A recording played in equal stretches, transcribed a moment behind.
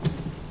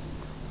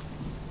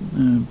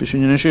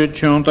Bysyn eisiau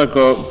tiwnta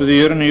go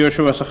bydd'r ni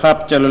eisiau fas a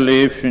chaptel y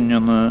leif sy'n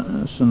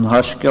sy'n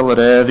hasgel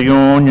yr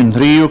eddion yn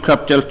rhyw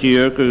captel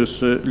diog ys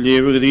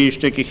leif y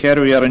gydystig I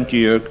cherfi ar yn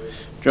diog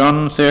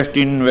John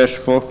 13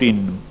 verse 14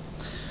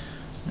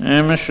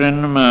 Emysyn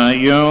ma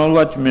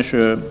iolad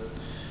mysio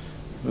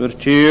fyr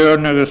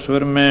tiwr nagos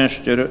fyr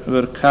meester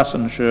fyr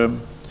casan sy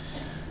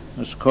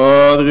ys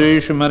codd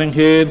gys mar yn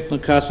cael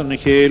na casan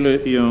y cael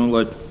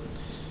iolad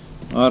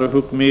ar y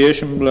hwg mi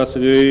eisiau blath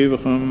gyf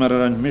ac yn mar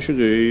ar mysio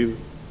gyf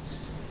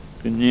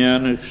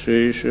Gynnian ag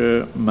seis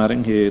mar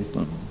yn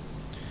heddon.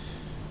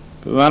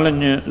 Bywalen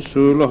ni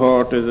sŵl o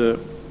hort iddo.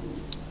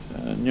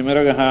 Ni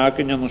mar ag a hag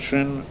yn yan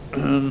sy'n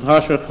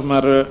hasach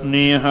mar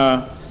ni ha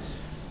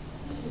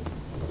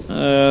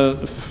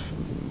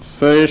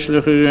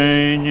feislich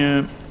yn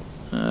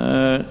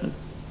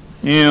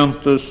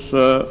iantus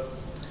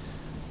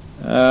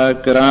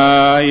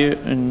grai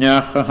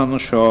niacha han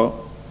sio.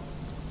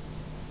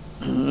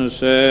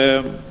 Se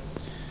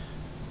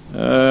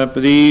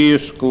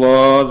Brys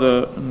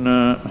glad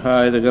na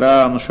haid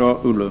gran sio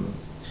ulum.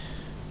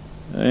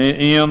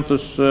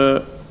 Iantus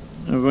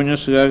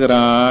vunnes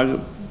grag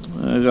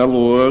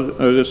galog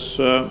agus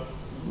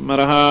mar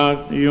ha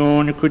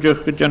ion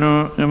kujach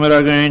janu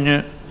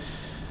maragain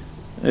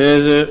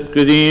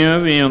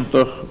gdien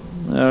viantoch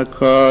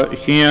ka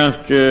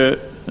hiant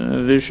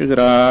dis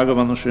grag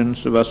van sin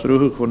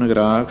sebasruh von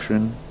grag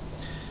sin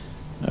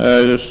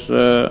agus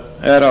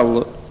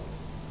eral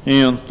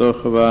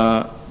iantoch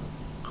va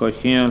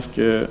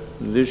Cochianste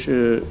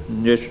dische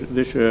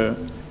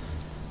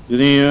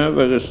gnia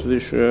vegas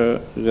dische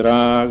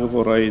graag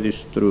voorai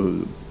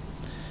distrug.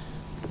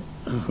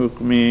 Hoek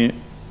me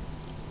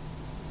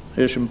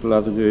is een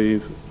plat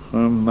geef,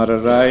 maar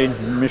een rij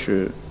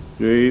misje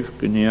geef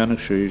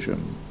gnianig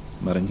seisem,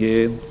 maar een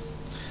heel.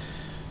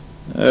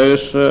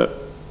 Is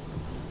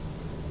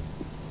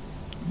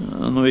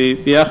en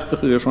we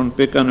biachtig zo'n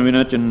pik aan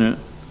winatje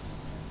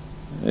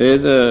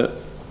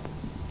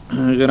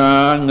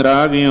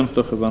graag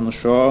iantoch van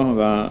sio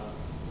va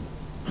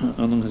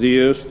an yn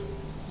gdiast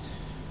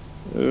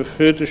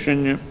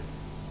ffyrtysyn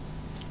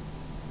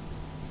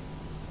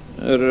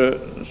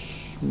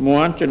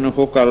mwant yn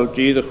hwgal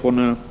dydd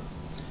chwna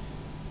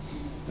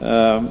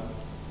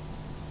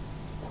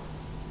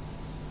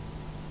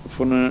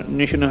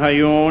nisyn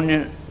haion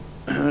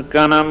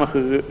gan am ach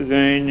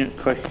gain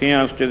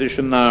cochials dydd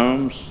eisiau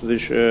nawms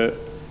dydd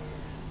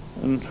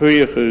yn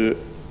hwych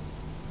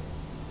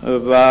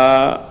va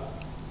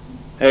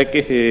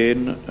Ege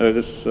heen,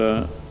 agus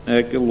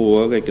ege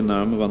loog, ege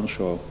naam van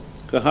sio.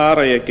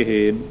 Gehara ege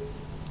heen.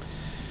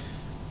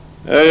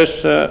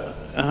 Agus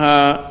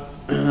ha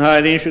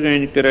eisiau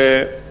gyn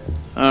gre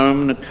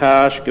am na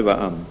caas gyfa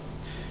am.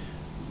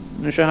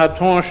 Nes ha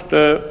tonst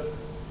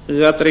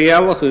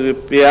gadrialach y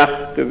biach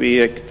gyfi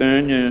eg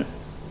dyn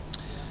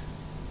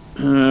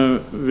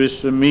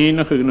fys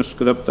mynach ag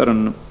nysgydabdar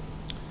yn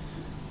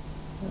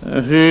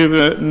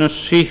Huf na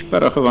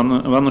sichtbarach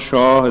van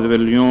sio het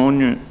wel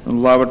joon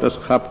lavert as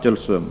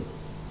chaptelsum.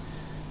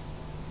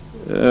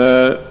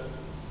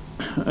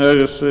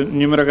 Agus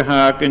nimmer ag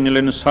haak in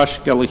jelin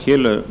saskel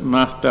hille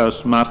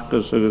Mattas,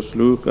 Marcus agus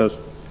Lucas.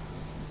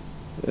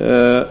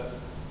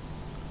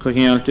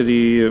 Cochialte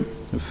die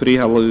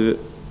frihalle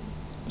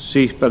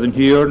sichtbar in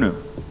hierne.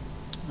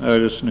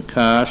 Agus na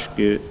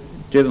kaaske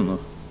didden nog.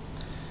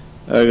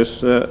 Agus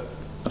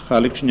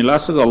Gaelic niet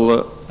lastig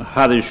al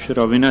hadden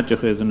ravinatje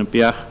in een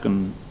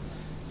biachken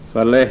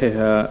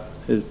verleggen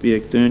het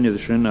biachtunje de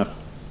zondag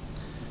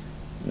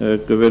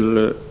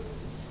gewil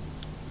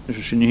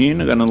is in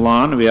heen gaan een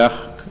laan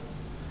biach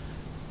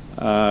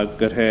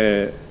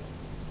gerhe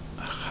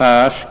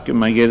haas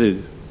gemaged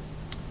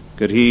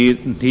gerhe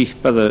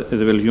niet bij de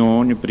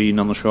wiljoen brin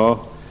aan de show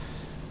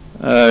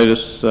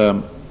dus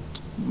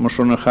maar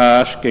zo'n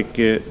haas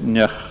kijk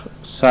niet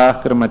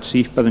zaken met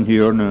zich bij de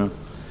hierne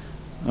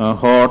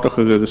hartig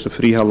agus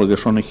frihallige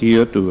sonne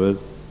hier toe.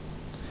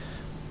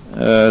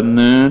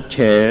 Ne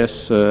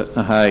ches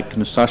a haik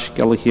na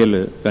saskel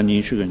hele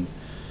ganisigen.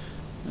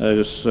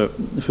 Agus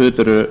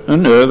futer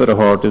een over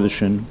hart de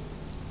sin.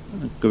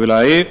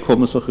 Gewilai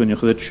komen so gun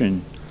je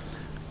sin.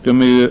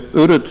 Gemi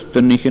urut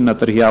de nicht in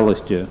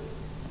materialiste.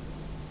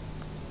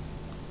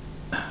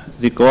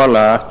 Die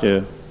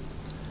koalachte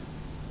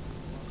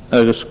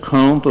agus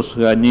kantos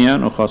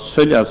ganian och as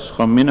seljas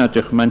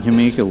khaminatich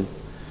manhemichel.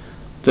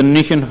 Den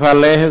nicht in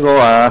verlegen go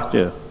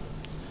achtje.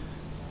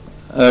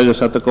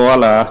 Agus at go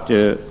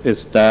achtje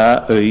is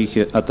da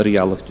eiche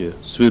materialetje.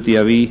 Svut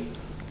ja wie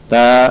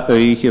da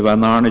eiche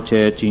van arne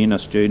tjetin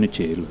as tjene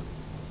tjel.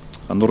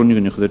 An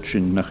ornig nicht dit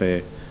sin nach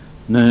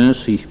ne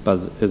sich bad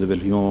de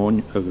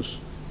wiljon agus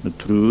de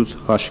truth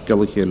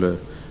haskelgele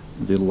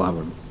de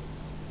laven.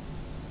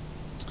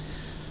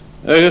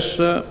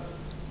 Agus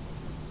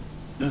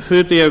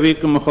fut ja wie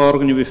kom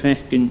gorgen wie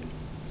fenken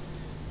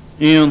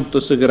Iant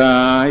se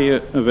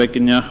graai weg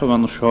in jache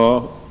van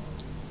sio.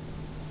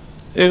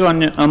 Ik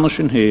aan je anders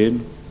in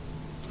heen.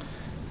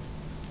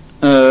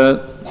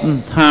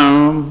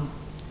 Haam.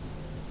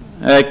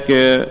 Ik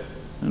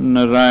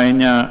een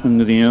reina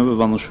een grien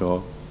van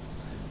sio.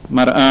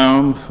 mar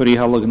am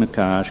frihalig na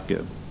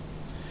cáisce.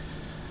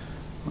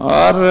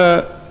 Ar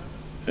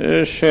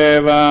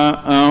sé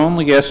bha an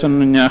gesan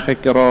na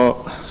neacha rá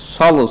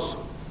salas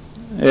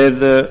iad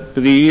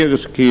brí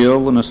agus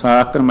cíal na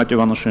sacr ma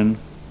bhana sin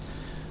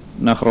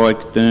nach roiig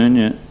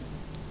duine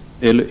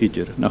ile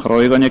idir, nach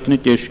roiig an ag na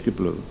deisce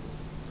blú.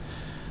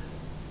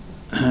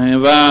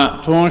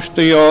 Bha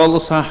tónsta jóla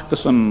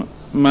sachgasan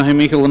ma hi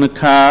michael na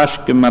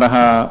cáisce mar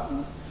ha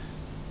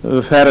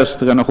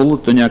ferrasta gan na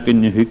chultaine ag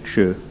in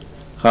hiicse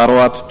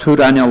charwad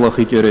túranealach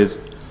idirid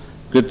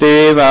go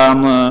déh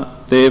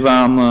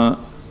am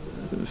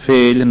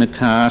féil na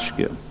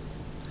cáisce.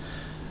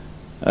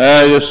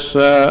 Agus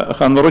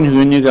chan rún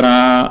húnne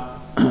gra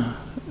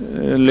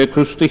le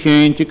cústa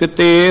chénti go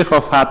déh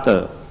of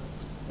hata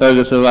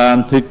agus a bha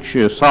an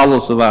hiicse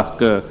salas a bha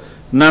go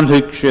nan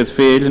hiicse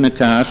féil na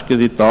cáisce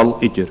di dal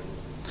idir.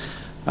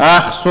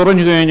 Ach sorún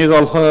húnne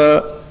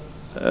golcha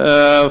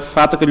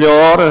fata go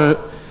leor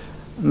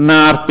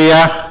naar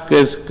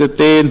beach go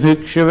déh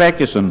hiicse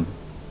vegesan.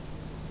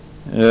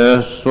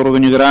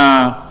 Sorún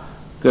gra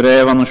go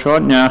raibh an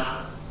seoneach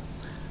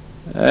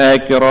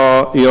ag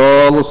rá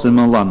iolalas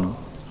im lan.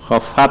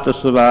 Chof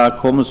hatas a bha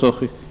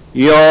cumasach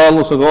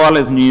iolalas a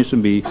gáilid níos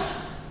an bí.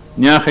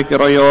 Neach ag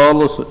rá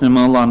iolalas im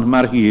lan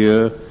mar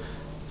hiú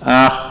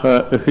ach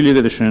a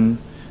chuligad sin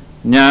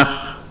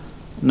neach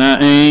na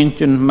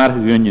eintin mar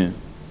gunne.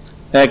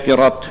 Ag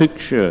rá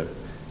tuicse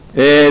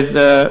éad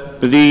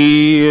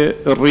brí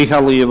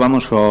ríhalaí a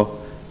bhana seo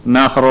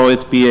nach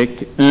roidd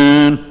bíag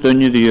an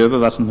dunne díobh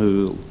was an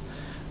húil.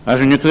 As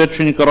yn yw'n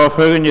sy'n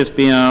gorfod ys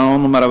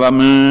biawn mar a fa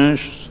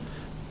mwys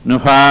nhw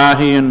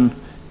hahin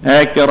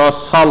ag ar o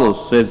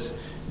salus sydd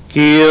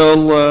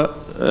gil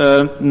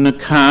na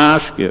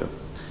casgio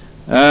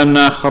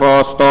nach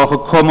ros doch y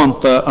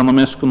comanta an y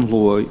mesgyn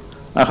hlwy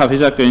a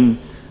chafis ag yn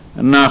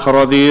nach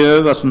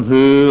roddiw as yn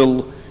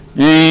hwyl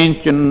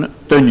eint yn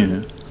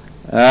dynnu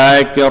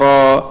ag ar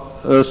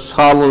o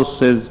salus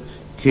sydd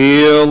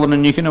gil yn y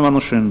nichin y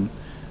fan sy'n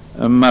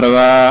mar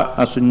bha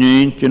as yn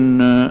eint yn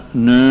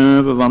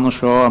nöf y fan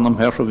sio an am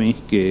hersio fi'n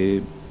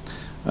geb.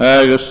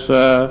 Agus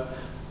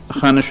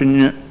chan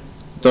sy'n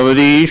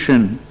dofyd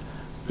eisiau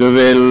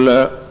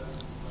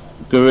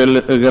gyfel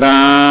y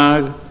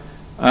graag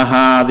a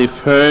had i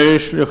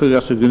ffeislich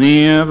as y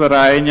gniaf yr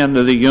ein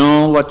an y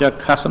ddigion lot a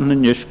casan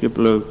yn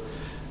ysgyblwg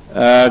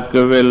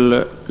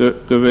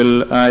gyfel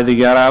aedd i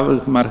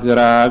garafig mar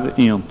graag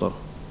iontoch.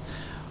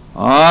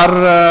 Ar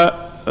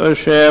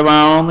sé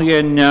bhain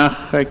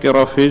gennach ag yr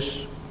office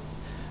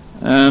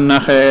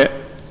nach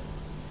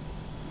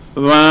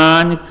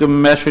bhain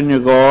gymesyn y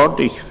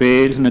god i'ch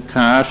féil na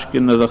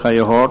casgyn ydych a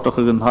i hortach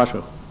ag yn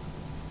hasach.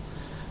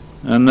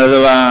 Yn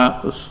ydw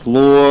a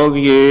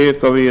slwg ie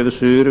gofi ydw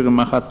sŵr ag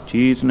ymach at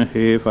tîd na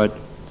hefad.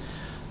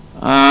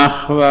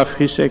 Ach fa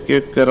ffiseg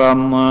ag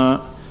ran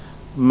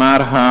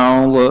mar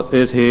hawl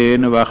yd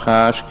hen y fa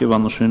casgy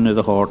fan sy'n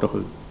ydych hortach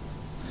ag.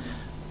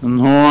 Yn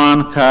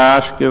hwan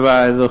casgu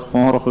faidd y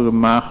chorch o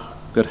gymach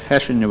gyr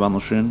hesyn i fan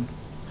o sy'n.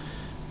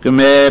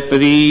 Gyme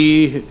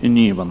bri i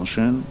ni fan o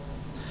sy'n.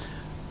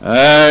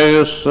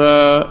 Agus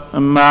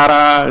y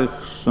marag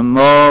sy'n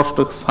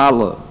nost ag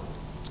ffala.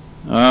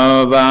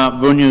 Fa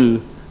bwynnu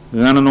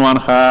gan yn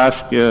hwan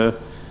casgu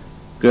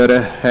gyr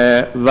he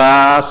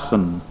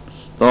fasan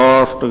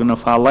stost ag yn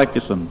y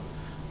ffalagysyn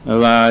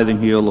y faidd yng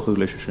nghyolwch o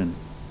glesio sy'n.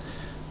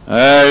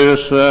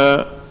 Agus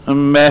y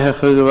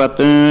mechach ag fa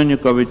dyn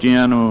i gofyd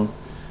ianw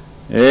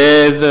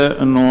éad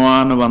yn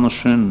oan y fan o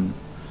sy'n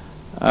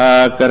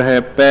ac ar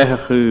he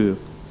bechach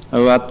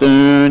a fa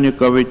dyn i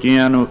gofyd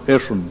ian o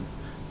eswn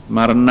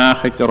mar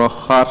nach ag ar o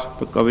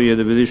charp a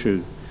gofyd y fydysig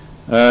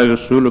ag y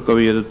sŵl a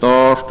gofyd y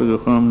dost ag y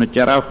chwm na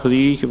jaraf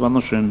chrych y fan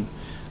o sy'n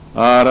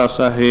ar as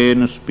a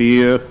hen y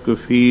sbiach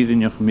gyffydd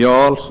yn eich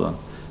miolsa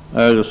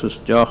ag as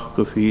ystioch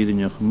gyffydd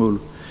yn eich mwl.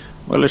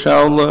 Wel y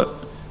siawl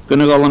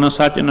gynnygol yn y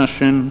sadyn a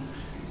sy'n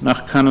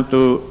nach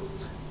canadw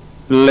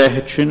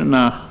lehet sy'n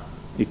nach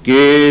I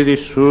gyd I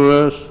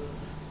sŵas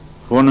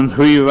hwn yn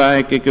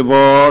hwyfaig I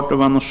gyfod y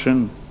fan sy'n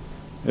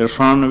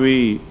rhan fi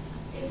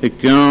I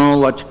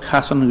gynnal at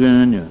casan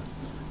gynnu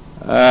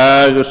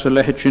agus y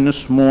lehet sy'n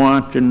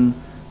ysmwant yn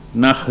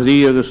nach ddi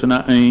agus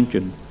yna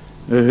eintyn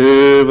y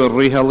hyf y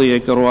rihali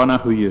ag arwan a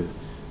hwyr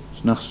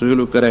nach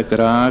sŵl o gyda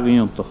graag I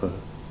ontach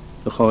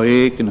y cho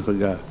eig yn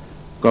chyga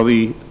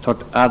gofi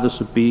tot adas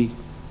y bi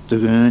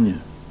dy gynnu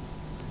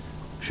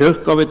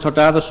Siwch gofi tot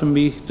adas y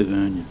bi dy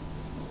gynnu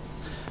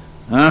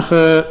Ach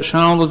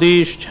siawl o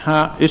ddysg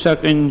is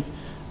ac yn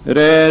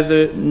redd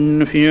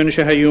yn ffion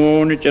eisiau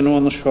haion yn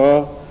o'n sio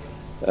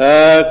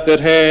ac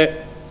yr he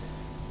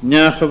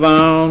niach y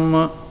fawn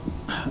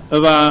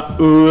y fa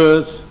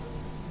wyd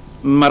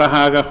mar a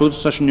hag a chwyd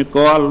sas yn y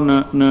gol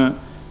na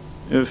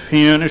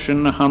ffion eisiau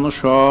yn han o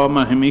sio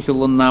mae hymig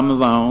yn nam y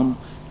fawn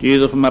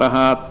dydwch mar a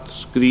hat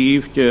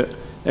sgrif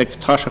ag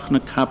tasach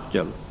na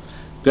capdial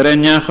gyda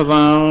niach y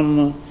fawn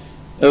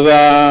y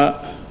fa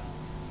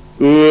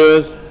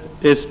wyd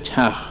is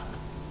teach.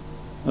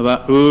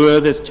 Yfa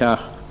wyd is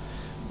teach.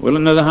 Wel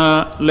yn ydych a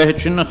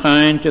lehet sy'n y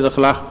chaint ydych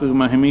lachbych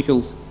mae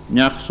hymigol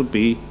niach so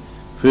bi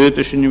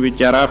Fytis in vi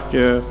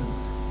jarafje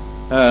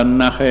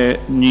nach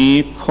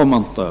ni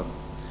komanta.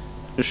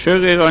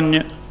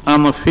 Sjöge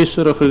an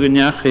fissere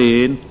gegnach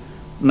heen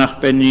nach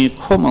benni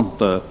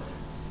komanta.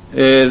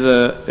 Ed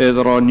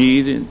wel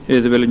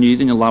niet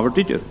in je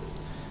lavertitje.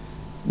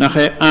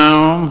 Nach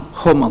aan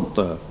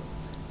komanta.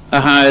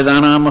 Hij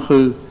dan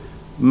amige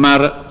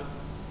maar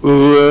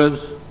oud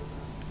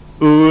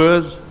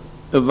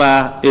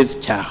waar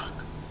het tjach.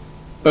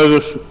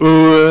 Ergens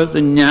oud de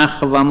njach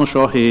van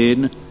zo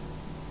heen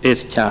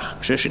het tjach.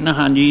 Ze zijn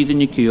nog niet in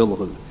je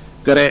kiel.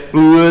 Krijg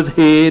oud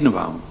heen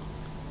van.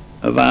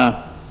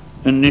 Waar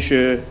een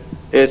nisje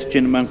het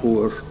in mijn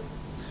koers.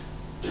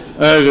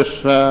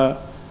 Ergens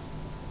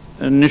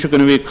nisje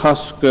kunnen we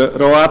kask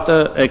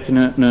roaten. Ik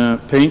ne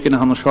pinken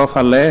aan de schof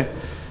halle.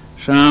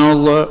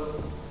 Zijn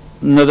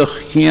na de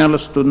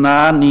geales to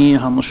na nie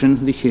han sin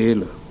die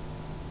gele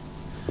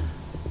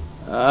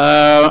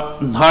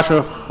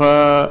hasher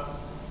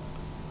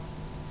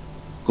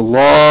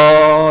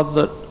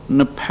glad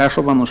na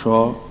pesel van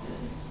so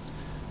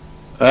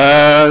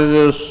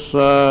is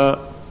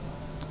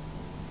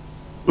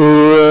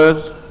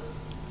oud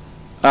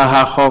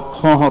ha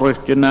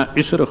konricht na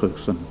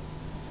isrugsen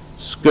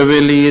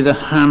skeveli de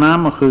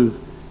hanamge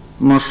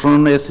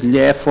moson het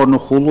lef voor no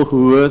golle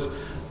hoed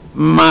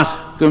maar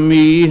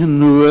me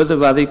noord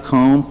wat ik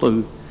kan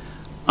toe.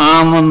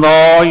 Aan een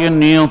dag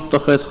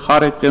neemt het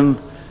harken,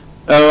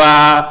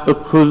 waar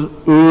ik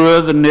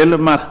de nille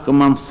marken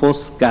man voor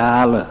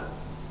skalen.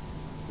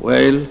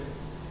 Wel,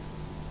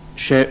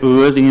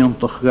 ze neemt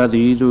toch gaat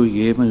die door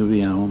geven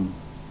wie aan.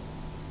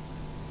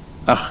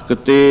 Ach,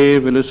 gete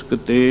wil eens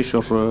gete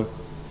zo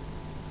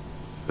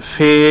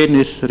fijn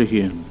is er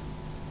geen.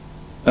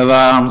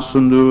 Waar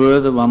zijn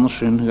noord wanneer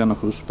gaan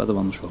goed bij de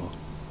wanneer.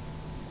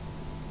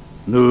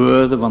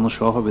 Nu de van de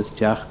schoen met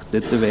jacht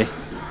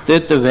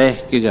dit de weg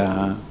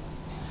gegaan.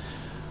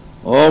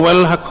 Oh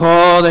wel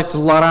hakod ik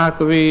larak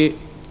wie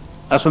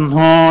als een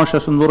hoos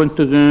als een woord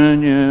te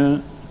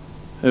gaan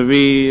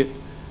wie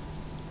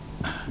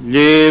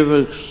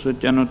levens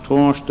het aan het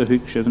hoos te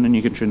hukje en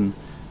niet eens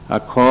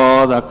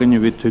hakod dat kun je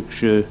weer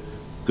hukje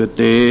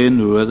gedaan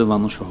nu de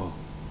van de schoen.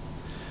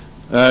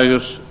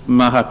 Ergens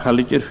mag ik al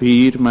iets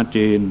vier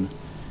meteen.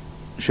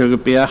 Zo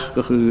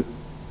gebeurd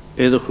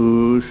edel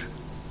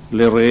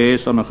le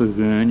reis aan een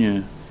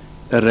gegeunje,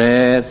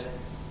 red,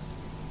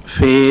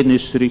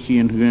 feenistrik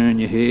in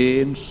geunje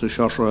heen, ze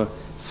schorre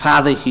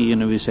vadig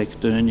in wie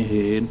secteunje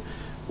heen,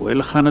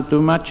 wel gaan het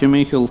doen met je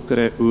Michel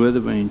krijg oude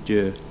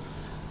beentje,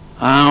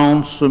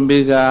 aan zijn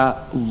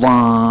bega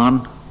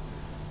waan,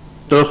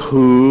 de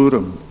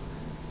goeren,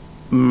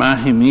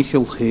 maar hij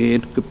Michel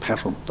heen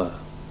geperrende.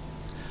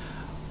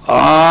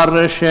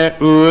 Ares je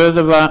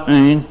oude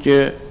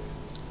beentje,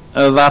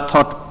 wat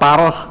het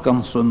parg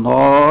kan ze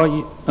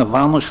nooit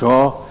van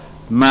zo,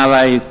 maar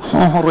wij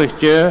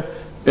konrichtje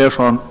is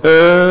een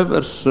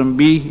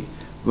oversembie,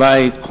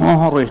 wij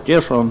konrichtje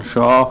is een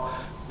zo,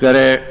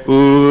 krijg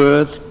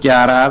uit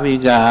jaravi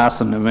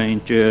gasen een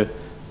weintje,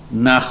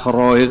 nach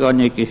roig aan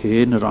je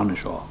heen ran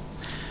zo.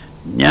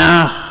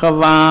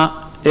 Njachwa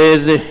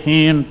is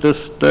heen te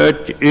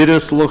stutje,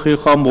 irisluchie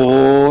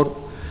gamoor,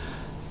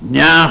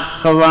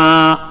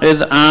 njachwa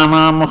is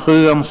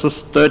aanamige aan ze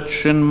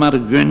stutjen, maar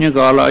gunje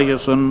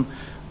galaisen,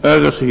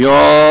 ergens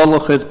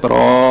jalig het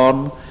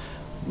braan.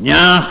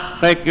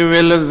 Njach, ik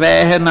wil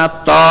wegen naar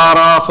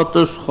Tarach, het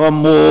is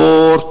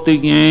gemoord, de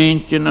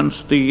eentje en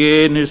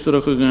steen is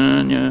er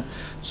gegaan.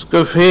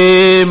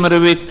 Skefemer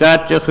wie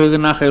katje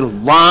gegaan, er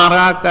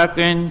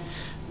waarakaken,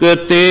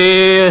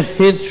 gete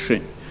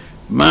hitschen.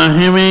 Maar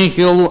hem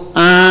heel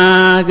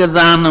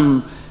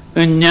aangedaan,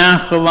 een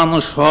njach van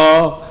een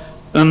schouw,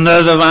 en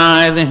de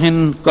waarde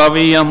hin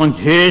kavie aan een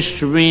hees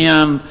wie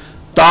aan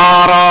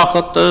Tarach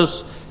het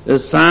is,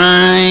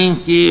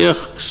 zijn keer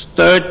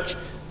stut,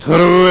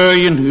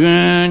 truien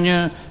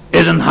gunje,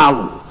 in een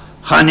hal.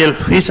 Gaan je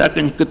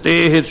visaken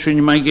getehet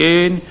zijn maar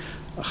geen,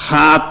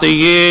 gaat de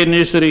geen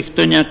is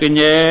richten ja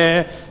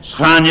kenje,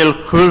 gaan je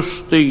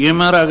kusten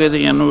jimmer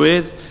agedien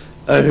weet,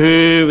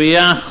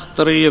 wie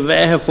achter je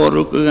weg voor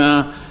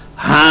elkaar,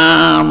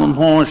 haan en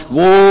hoos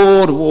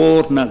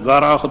woord naar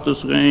garage te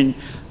schijn,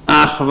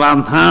 ach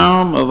van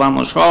ham, van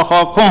een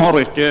schocha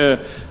konrichtje,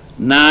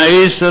 na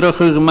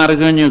iserige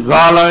margenje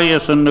gala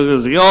is en de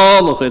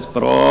gezialig het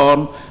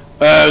braan,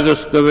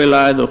 ergens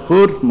gewilai de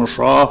goed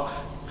moesha,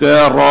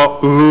 gera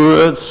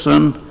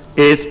uitsen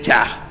het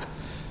tjacht.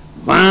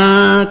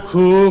 Waar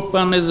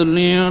koepan is de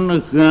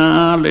leerne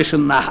galische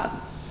nacht.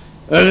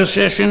 Ergens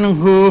is een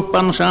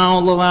koepan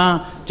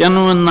zaalwa, tjenu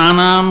een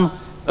nanam,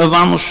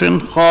 van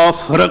zijn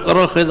gaf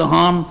frikkerig in de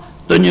hand,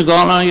 toen je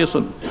gala is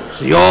en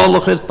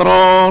gezialig het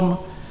braan,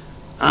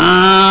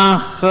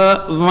 ach,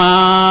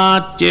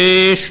 wat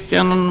is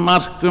kennen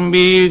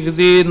markenbieg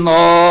die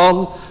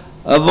nol,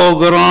 wo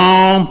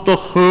grond te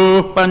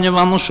goed aan je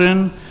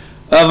wanneer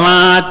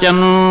wat je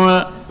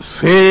nu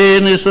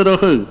fijn is er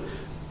goed.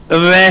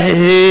 Wij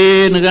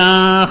heen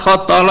gaan,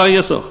 gaat alle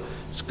je zog.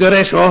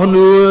 Skresch ook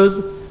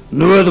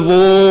nu het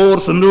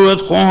woord, nu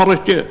het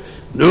hongertje,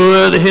 nu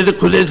het hele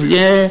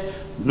kudetje,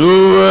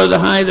 Nu de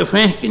hij de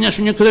fenken als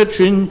je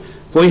kletsen,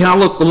 voor je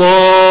alle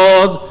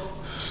kloot,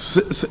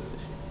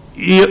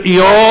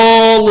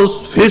 alles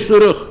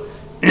visserig,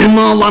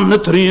 immer aan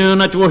de trien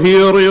dat je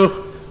heerig,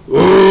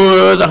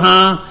 de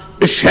hij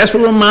is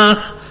schessel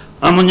mag,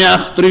 aan een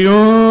jacht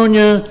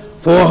trioenje,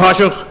 voor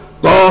hasig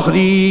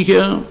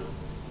gachdiege.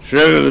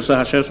 Zeg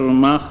ze schessel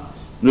mag,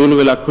 nu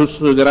wil ik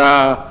kussen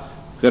graag,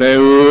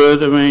 krijgen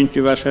de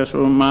windje waar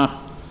schessel mag,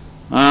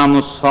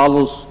 aan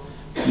alles.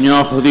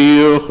 Ja,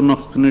 gedierig,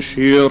 nog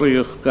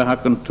kneschierig,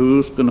 gehakken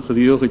toes, kan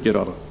gedierig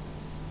gerar.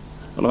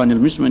 Al gaan je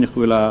mis met je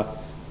wil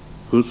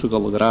kussen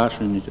al graag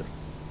niet.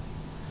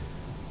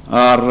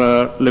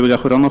 Leef ik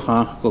gewoon nog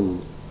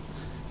hakel.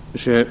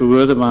 Ze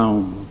uurde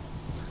baum,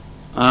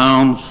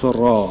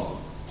 aansra,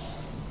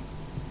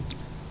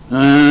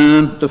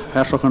 en te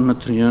versen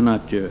het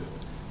trianatje,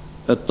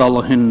 het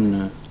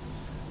alhin,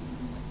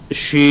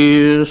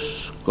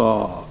 schies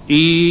ga,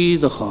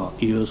 ieder ga,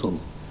 ieder.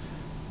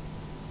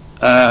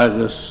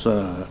 Agus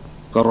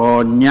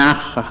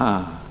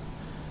gronjacha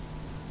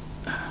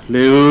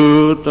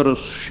leuter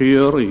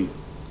schiri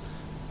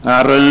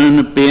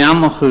een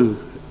pianoge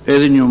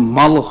in je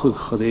mallige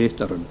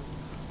gedeeteren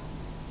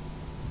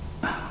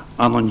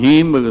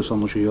anoniem is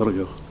aan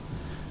schiri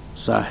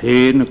sa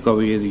heen kan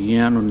weer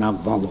jaren na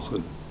wallige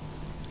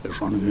is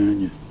van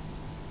hunje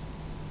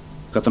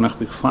ik had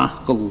ik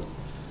vakel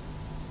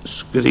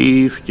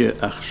schreef je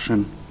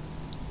action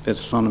het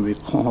zijn weer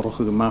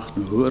korige gemacht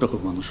en hoorige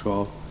van de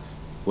schouw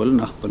wel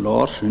nach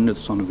belaars in het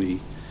zo'n wie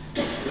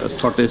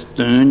tot het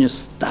tuinje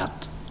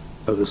staat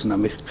agus na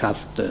mich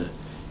karte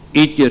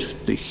ieder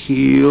de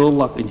heel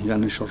lak in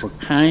gaan is zo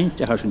kind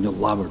je has in je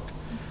labert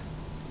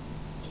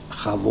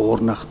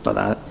gewoon nach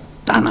dat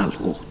dan al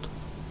wordt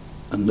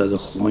en dat de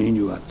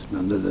gloeien wat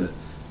en dat de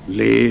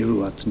leven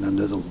wat en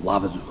dat de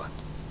labert wat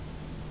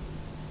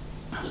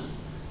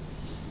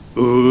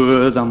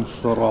dan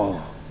zo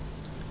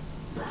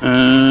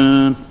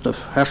en de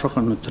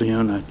versen met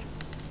trianat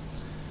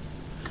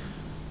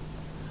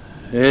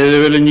Hele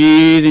willen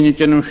niet in het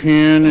genoeg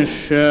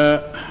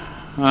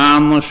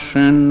anders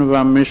zijn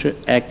van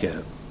mensen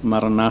ekken,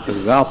 maar na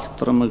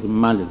gegalteren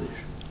gemallig is.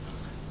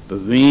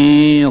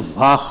 Beween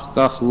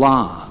lachkach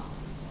la,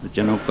 dat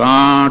je nog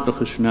aardig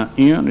is na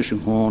een is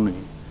een honing.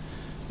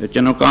 Dat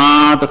je nog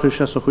aardig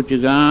is als een goedje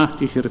gaat,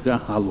 die hier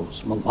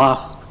hallos, maar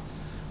lach,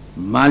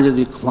 malje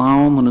die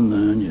clown en een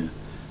neunje,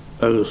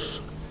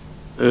 als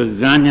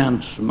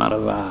ganjans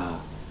maar waar.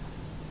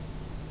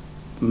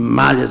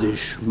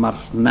 Maladisch, maar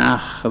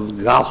nach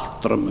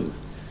galtreme,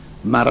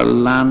 maar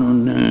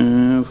lan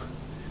neuf,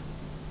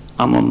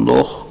 aan een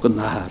nog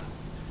naar,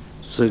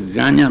 ze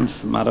ganjans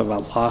maar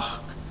wel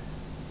lach,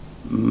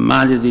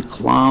 maladi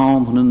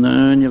clown van een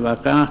neunje waar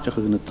kaartje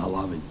in het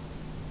talavin.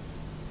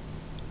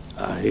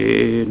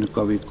 Aheen, ik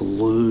heb ik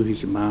gelukkig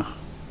gemaakt,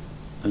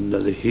 en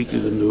dat ik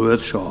het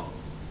nooit zou,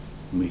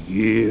 me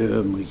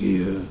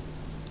je,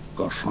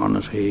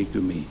 kassanes heke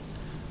me,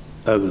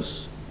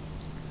 ergens.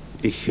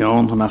 Ik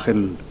ga naar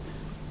een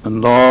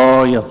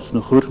dag, ja,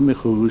 een goed me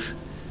goed,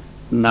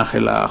 naar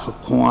een lage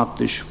kwaad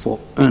is voor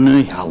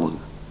een halve,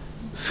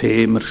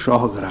 veel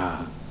zo graag.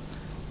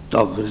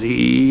 Dat we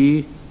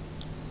die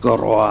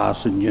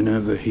geroas en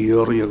je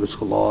hier je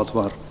gesloten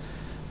waar,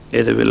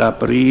 en de wil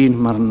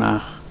aprien maar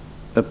naar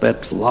een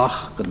bed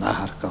lach naar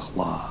haar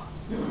kachla.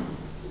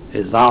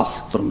 Het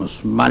alter me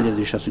smalje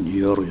die als een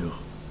jurje,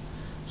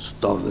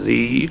 dat we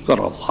die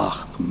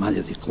gerolach,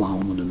 smalje die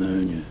clown de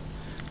neunje.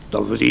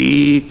 Dat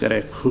we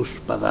krijg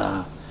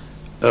huspada,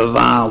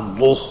 waar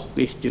loch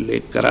beetje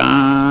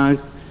lekker,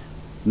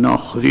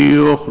 nog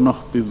rioch, nog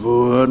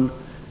bewoon,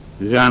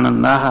 gaan en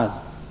naad,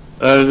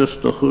 ergens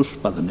de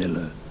huspada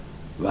nille,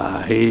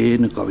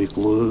 waarheen kan ik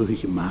gelukkig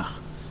gemaakt,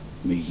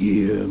 me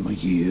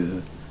je,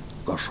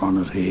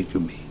 kassanes heke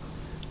me,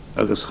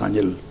 ergens gaan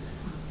je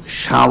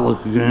schalig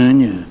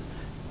gunje,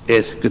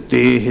 het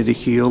getegen de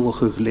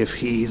geolige gleef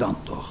hier dan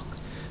toch,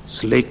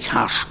 sleek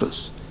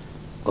hastes,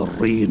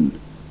 rien.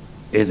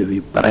 Ede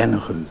wie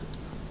brennige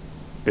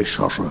is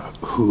zoals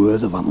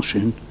hoede van een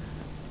zin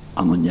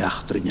aan een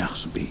jachter in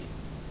jachtsbee.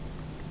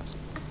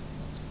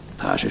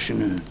 Daar is je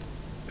nu,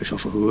 is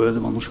zoals hoede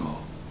van een zo,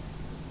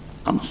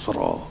 aan een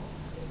stro,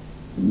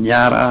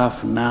 jaar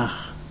af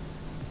nacht,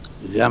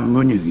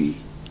 jamunigi,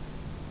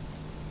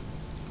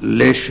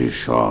 lesje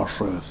zoals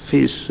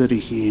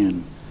visserig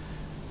in,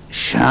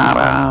 jaar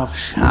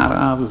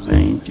af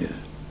wijntje,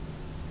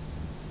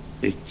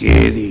 ik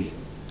keer die,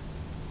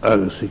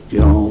 als ik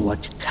jou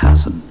laat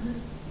kassen,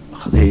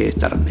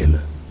 gedeed er nille.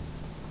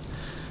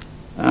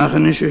 Ach,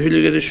 en is je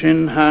hullige de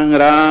zin, hang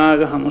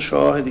ragen, han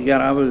zo, het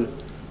jaravel,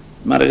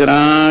 maar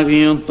graag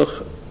in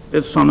toch,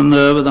 het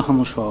zonneneuwe de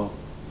han zo.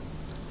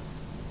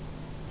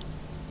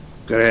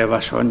 Krijg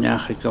was zo'n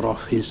jacht ik erop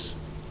is,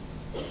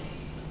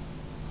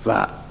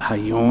 waar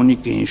hij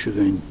jonik in je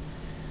gun,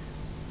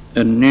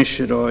 een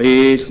nisje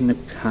een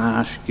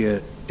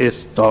kaasje, is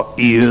dat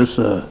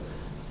eerste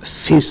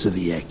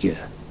vissenwerkje.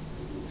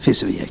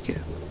 Vissenwerkje.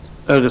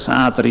 Ergens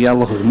had er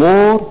jellige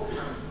gemoor,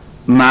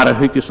 maar een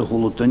hukje zo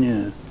goede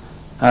tunje.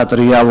 Had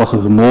er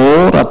jellige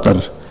gemoor, had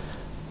er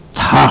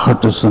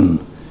tachertussen,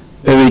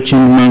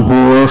 evitjin man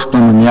hoorst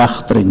en een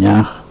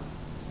jachtrinjach,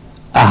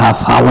 aha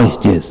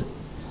fallichtjes.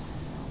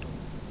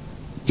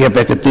 Ik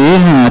heb het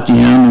tegen dat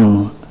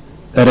Janu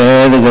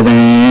reden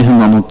gedegen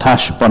dan een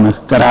taspanig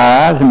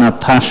kraag en een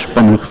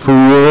taspanig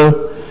voer,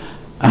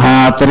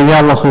 had er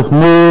jallig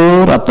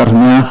moer, dat er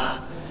nach,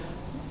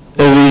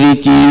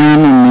 evit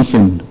Janu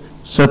nichen,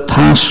 ze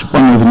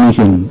taspanig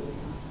nichen.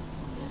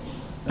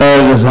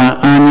 Ergens ha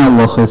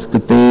aanjallig het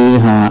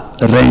gedegen ha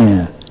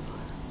ringen,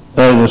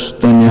 ergens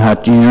ten je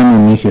had Janu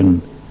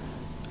nichen,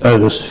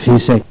 ergens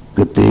fysik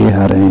gedegen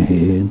ha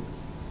ringen,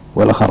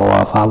 wel een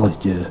garwa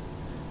fallichtje.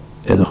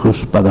 De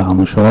guspa da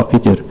han sho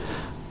itir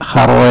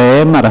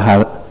kharwe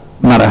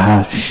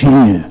marha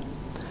shinje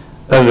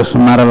agus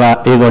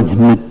marwa egon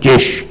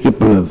nutjesh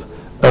kiplev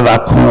eva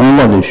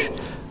konladish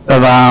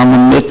eva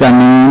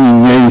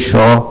mekanin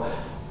neisho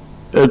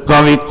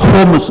kavi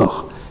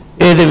komsach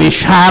vi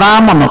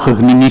sharama noch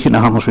nicht in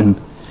hamshin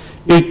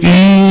ik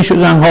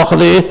gan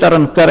hochleet daar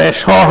een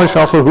karesh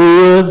hoch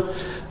hoed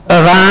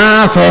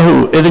eva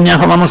fehu edenya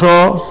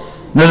hamsho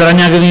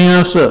nedranya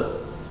gediense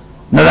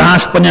na de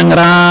haspanyang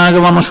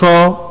raga van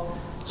zo,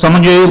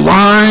 samen je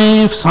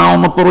live,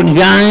 samen voor een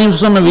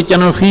gegeven, en weet je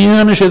nog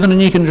hier is, het er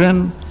niet in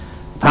zijn.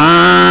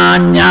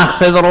 Tanja,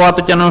 het er wat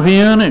het je nog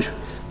hier is.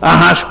 A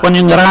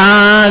haspanyang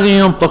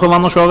raga, om toch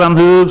van zo gaan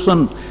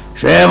huizen.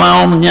 Ze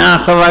wou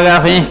jagen, waar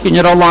ga ik in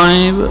je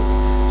live.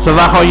 Ze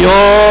wou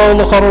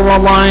jolig er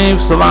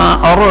live, ze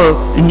wou er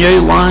in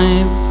je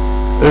live.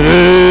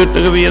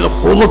 Het weer de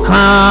goede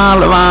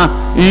kale, waar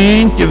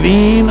in te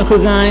wien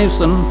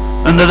gegeven.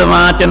 En dat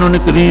waard je nog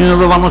een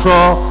keer van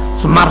zo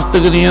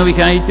smarte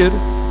gedienigheid.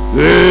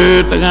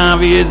 Te gaan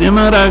we de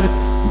middag,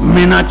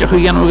 minnatje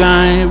gaan we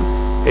gaan.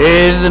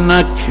 En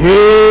na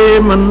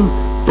kemen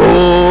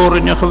door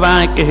in je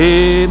gewijken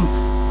heen.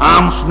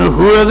 Aams nu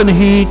hoorden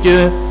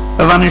hietje,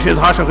 wanneer je het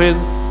hasje gaat,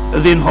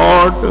 in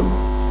hoort.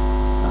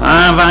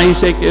 En wij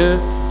zeggen,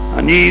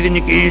 aan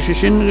iedereen kiesje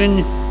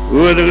zingen,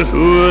 hoorde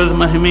gezoerd,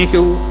 maar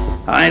Michel,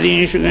 hij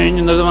die is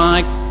in de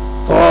wijk,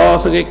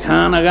 voor ik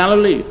ga naar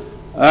Galilee.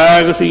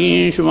 Agus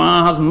in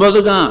Shwahas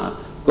Mudaga,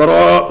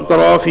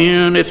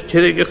 Garafin, het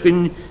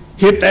Tirigin,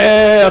 Kit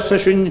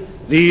Assassin,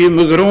 die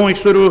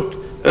Mugroiksroot,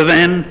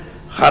 then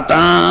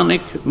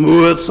Hatanik,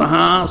 Moed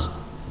Sahas,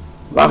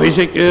 waar is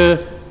ik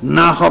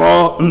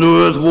nachro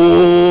nooit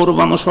woord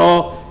van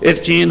zo,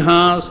 het tien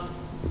haas.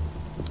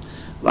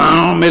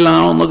 Waarom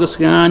Milaan nog eens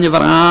gaan je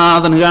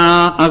verraden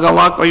gaan, en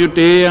galak van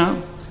Judea,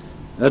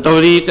 het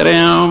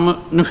overikream,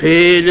 nu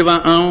veel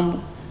van aan,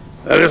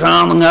 is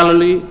aan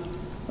Galilee,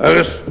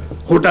 is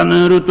goed aan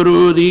een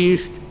route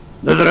is,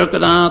 de drukke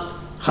daad,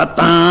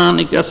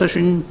 Hatanik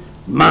Assassin,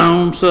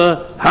 Maumse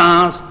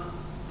haas,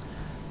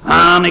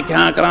 Hanik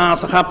hakraas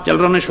gaptel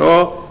runne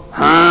zo,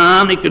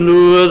 Hanik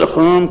nu de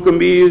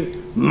grondkembier,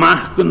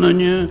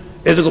 machkenunje,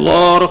 het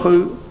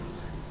glorige.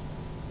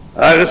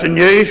 Er is een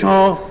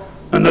jeeshof,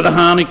 en de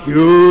Hanik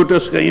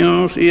Judas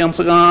gejuns in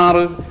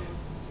sigaren,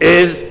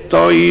 het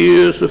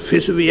toius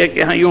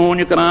viswieke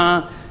hajonje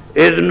kra,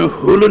 het een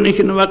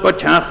hulenigen wat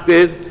wat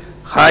chachket,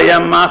 Haya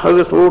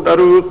machel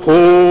sotaru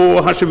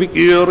ko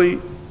hasvikiri.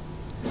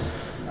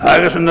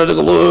 Er is een de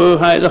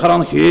geloofheid de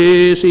gran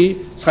gesi,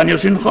 schanjel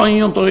sin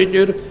gaan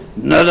toiter,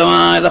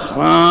 na de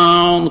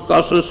graan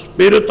kasse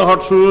spirit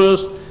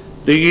hartsus,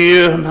 de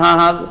jehen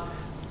had,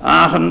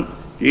 agen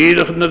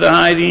ieder de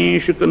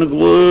heidische kunnen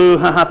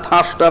geloof had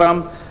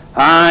hastaram,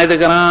 hij de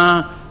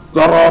gra,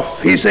 garof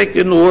fisek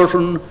in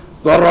oorsen,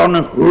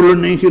 garan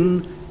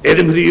hulenigen,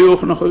 edem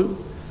rioch nog u.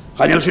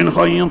 Schanjel sin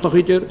gaan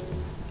toiter.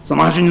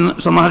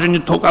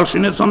 Samajin tok als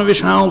in het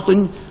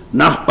zonnewishalten,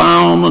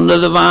 nachbaum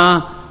de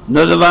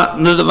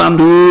waan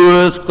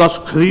doet,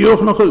 kas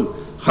krioch nog u.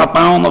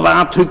 Gapaum de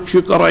waat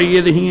hukje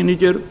karije de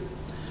hingenitjer.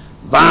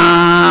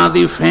 Waar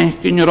die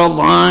vechten je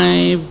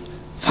alive,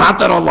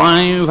 vader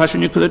alive, als je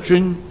niet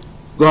klutschen.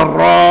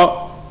 Gara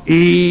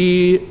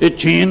i het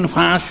chin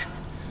vash.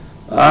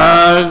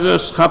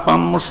 Agus gapam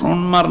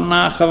motion maar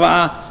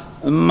nagewa,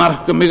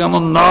 marke mig aan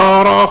een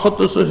narage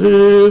tussen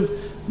huif.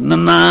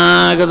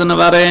 Naga de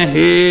waren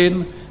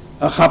heen,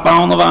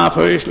 gapaun waar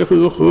vreselijk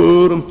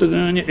gehoor om te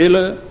gaan je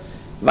ille,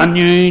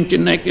 wanneer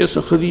nek is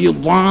een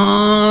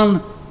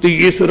gewieldwaan, die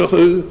is er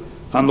ge,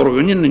 gaan er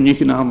winnen en niet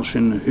in anders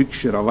in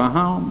hukje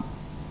rawaam.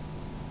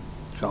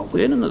 Zal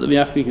beginnen dat de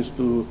weg is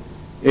toe,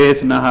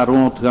 eten naar haar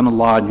rond gaan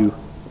laden,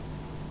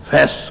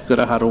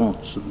 veskeren haar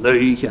rond,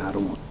 leugen haar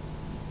rond.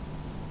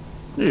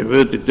 Je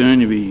weet het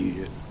dan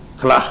wie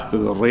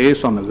klachtige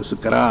reis aan de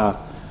sekra,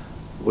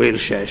 wel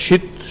zij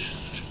shit.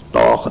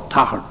 Dagen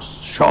tachert,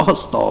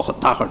 schachs dagen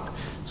tachert,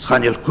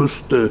 schanjel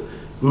kuste,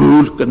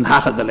 mulken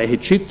hagen de lehe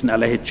chit, na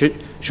lehe chit,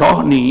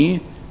 schach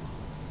nie,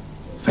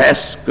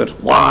 vesker,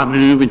 waan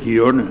van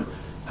hierne,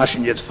 als je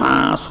niet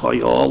vaas, ga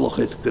je al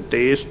het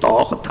gedees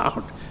dagen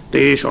tachert,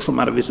 dees als je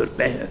maar wisser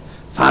behe,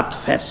 vat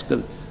vesker,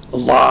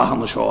 Allah aan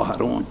de schach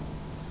haroon.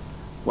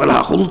 Wel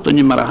ha gulten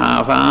je maar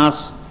ha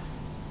vaas,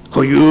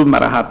 ko je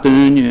maar ha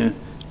tunje,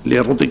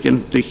 leert ik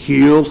in de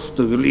hiels,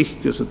 de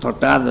gelichtjes, de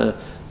tortade,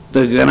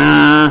 de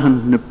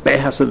gragen, de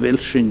pehase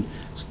wilschen,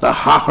 Da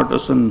hachert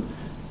is een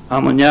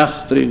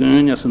necht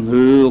drie as een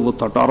heul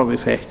tot daar weer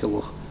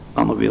vechtelig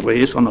aan weer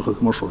reis aan de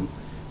gemossen.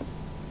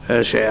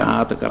 Zij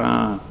had ik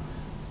eraan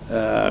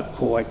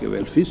kook je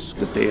wel vis,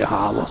 getee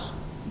halas,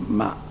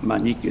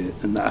 maar niet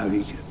een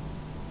nawieke.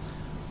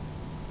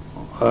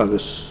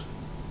 Dus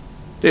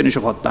ten is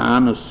wat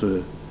aan is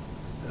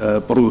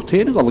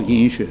broodheen al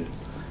geentje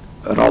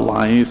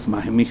ralaif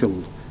maar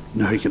Michel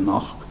nuige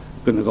nacht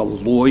kunnen al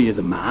looien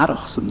de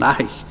marig zijn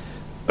nacht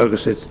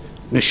ergens het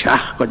een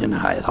schach kan je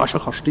naar het hasje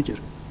gastiger.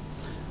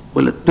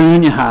 Wel het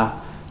toen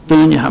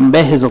je haar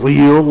bij het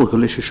riool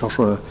gelisje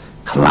zoals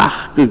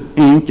klachte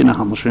eentje naar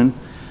Hansen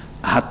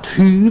had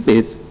u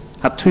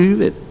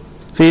weet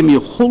veel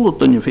meer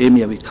hollet en veel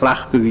meer wie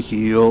klachte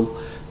riool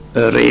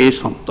reis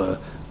van de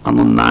aan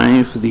een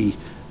naïef die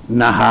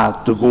na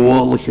haar te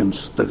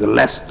goorligens, te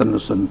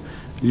gelesternis en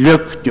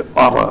lukt je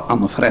arre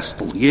aan een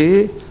frestel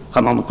je,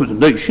 gaan dan ook een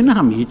neusje naar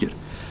hem hier.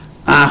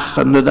 Ach,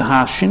 en de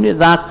haasje niet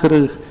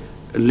dakkerig,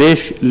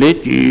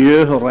 let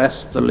je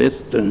resten let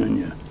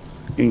je.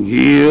 In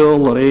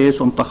heel reis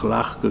om te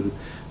lachen,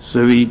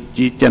 zo wie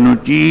die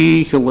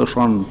tenutiegelen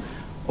van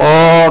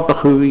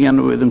aardig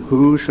en met een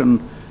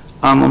huizen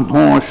aan een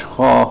huis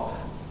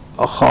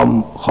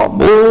ga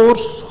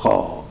moors, ga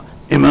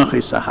immer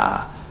is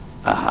haar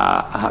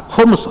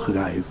komst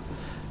gegeven.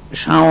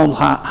 Schau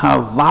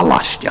haar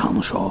wallast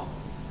aan zo.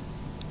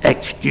 Ik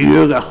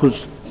stuur goed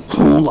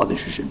kon dat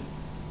is zin.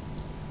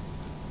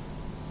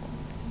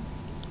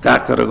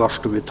 Kijk er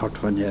gasten weer tot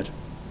wanneer.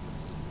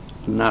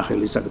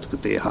 Nachher is het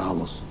tegen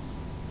alles.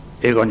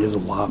 Ik ga niet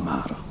zo lang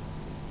maar.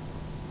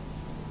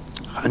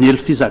 Gaan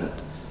jullie zeggen?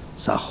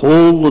 Ze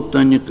holen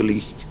dan je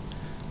gelicht.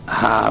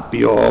 Heb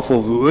je al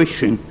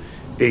verwoorden?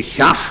 Ik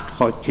gast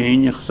gaat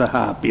kennen ze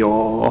heb je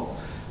al.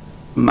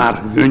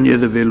 Maar gun je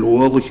de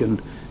veloorlijken,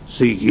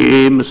 ze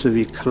geven ze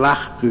wie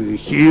klachten,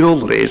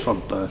 heel reis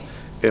van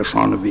de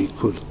zo'n wie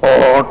goed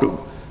orde,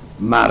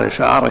 maar als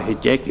er het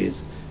jek is,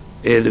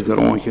 de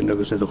grondje nog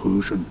eens de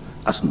huizen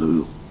als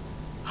nul.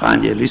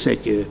 Gaan jullie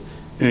zeggen,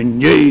 een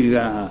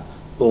jega,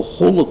 een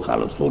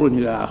golkale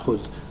zorgen goed,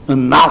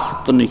 een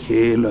nacht en een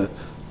hele,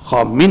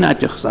 gaan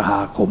minnetjes ze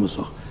haar komen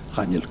zo,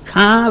 gaan jullie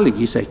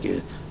kalig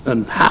zeggen,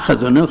 een hage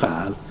de nog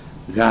haal,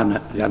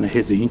 gaan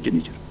het eentje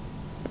niet.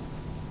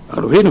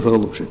 Er is geen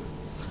veel op zijn.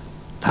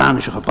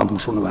 Tanische gepand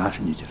moet zo'n waasje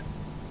niet.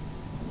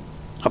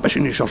 Als je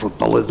niet zo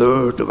tolle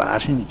deur te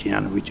waasje niet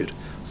aan, weet je,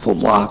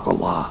 vollaken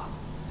la.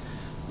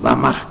 Waar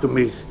mag ik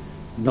mij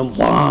een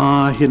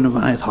laagje in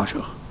het hasje?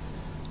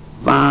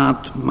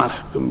 Wat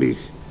mag ik mij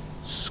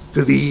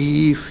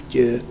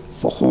schriefje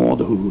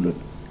vergoede hoelen?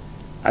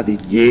 En die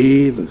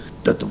eeuwig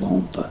dat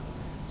wonte,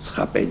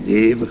 schap bij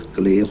eeuwig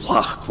kleed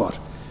lach kwar.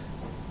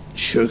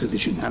 Schugge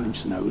is in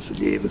hands nou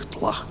zo eeuwig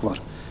lach kwar.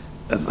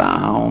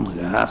 Waan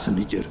gaat ze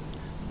niet er,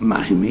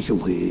 maar je Michel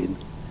heen.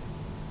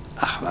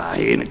 Ach, waar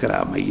heen ik er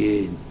maar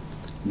heen.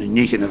 Nu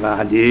niet in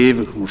waar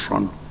leven moest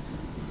van,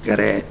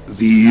 krijg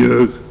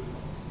wie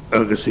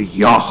ergens een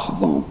jacht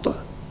wante.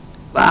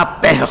 Waar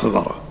pech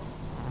geworden.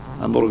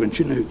 En nog een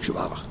zin hukje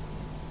waren.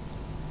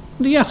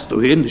 De jacht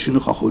toch heen, dus je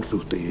nog al goed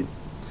vroeg heen.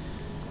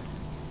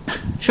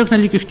 Zeg naar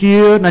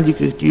die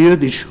kwartier,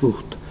 die is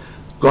goed.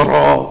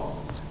 Gara,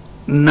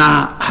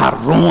 na haar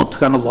rond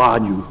gaan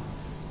laden.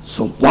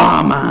 Zo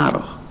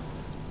laamarig.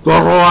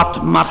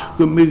 Groot mag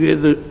ik me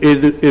in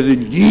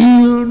de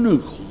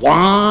dieren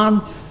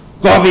gewoon.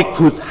 Gaf ik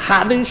goed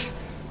hadden.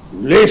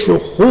 Lees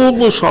je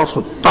goed zoals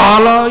het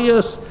talen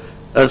is.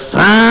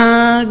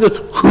 Zeg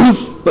het goed.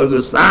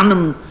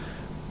 Gezanem.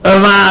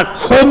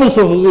 Waar komen ze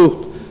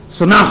goed.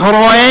 Ze naar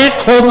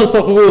rij komen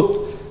ze goed.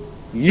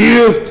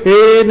 Jeugd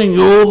heen en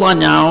jool aan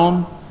jou.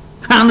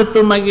 Kan het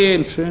er maar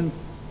geen zijn.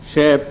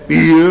 Zij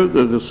bier,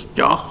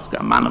 gestjacht.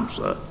 Kan man hem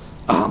ze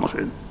anders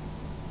in.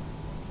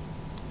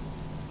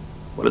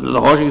 Maar in de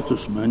hoogte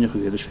tussen mij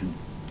geweest zijn.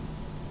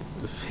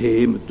 De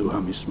feme toe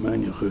hem is mij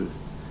geweest.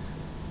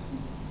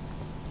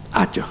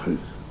 Atje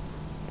geweest.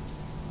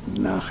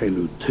 Na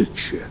gelu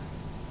tukje.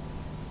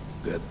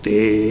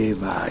 Gede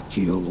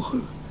waakje jolge.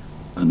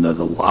 En dat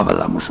de lava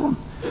damerson.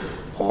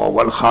 Oh,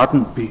 wel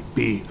gaten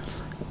pi.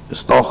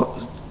 Is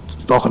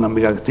toch een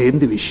Amerikaan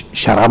die is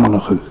sharamana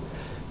geweest.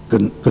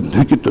 Kan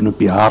hukje toen een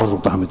jaar zo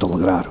dat met al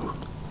graag.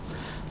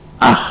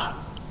 Ach,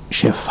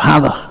 je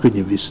vader kun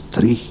je wist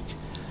terug.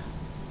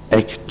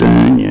 Ik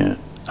deun je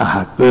a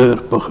haar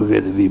körper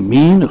geworden wie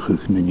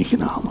menigig niet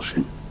gedaan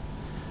zijn.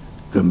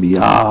 Een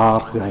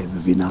jaar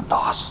geven we naar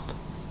naast.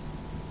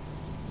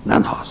 Naar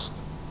naast.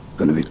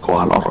 Kunnen we het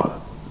kwaleren.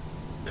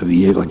 Wie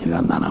je gaan je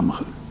gaan naar hem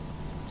gaan.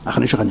 Ach,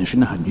 niet gaan je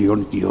zien, gaan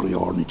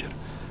jaar niet.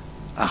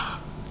 Ach,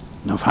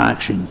 na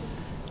vaak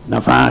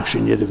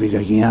zien je de we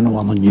gaan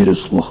aan een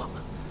jereslag.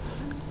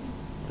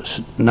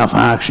 Na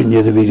vaak zien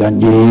je de we gaan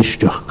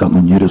jeestig kan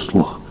een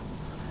jereslag.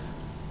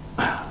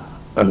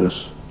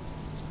 Alles.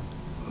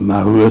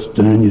 Maar hoe is het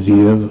nu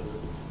die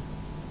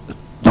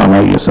dat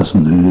is als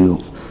een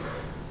heel.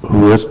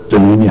 Hoe is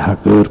het nu haar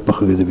körper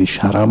geworden wie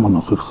Sharama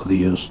nog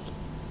gegleest.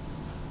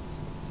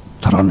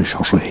 Tran is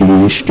al zo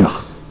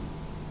heestig.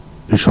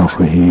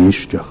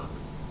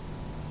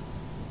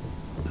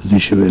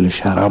 Lisbeth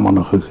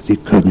Sharamanach die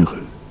König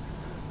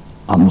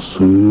am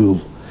Sul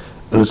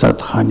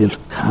dat Hanil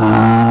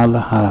Kala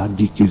ha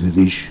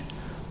dikigrish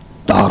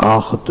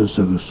darachat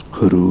agus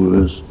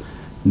cruas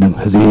nam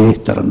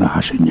hrétar na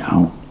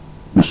hasinjaw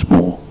na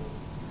smó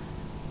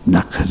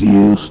na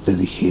krius de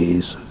die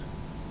gees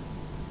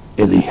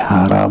die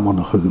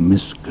Haramanach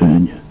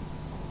miskunje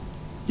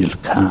il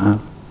Kal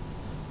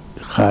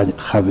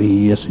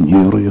Chavias in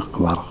Jurich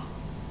kwarch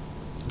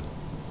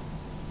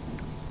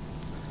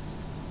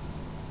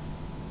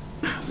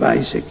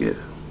Weiß ik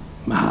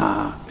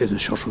maar het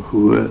is zo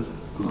goed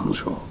van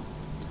zo.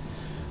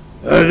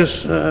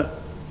 Dus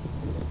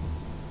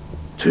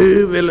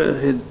tu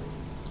willen het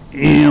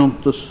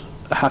eentjes,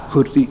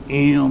 hakur die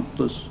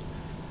eentjes,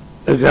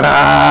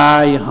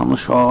 graai gaan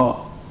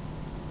zo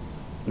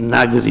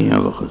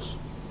nagriënliges.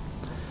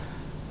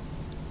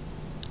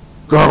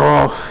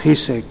 Grof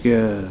is ik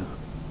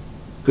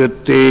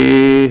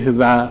gete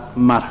waar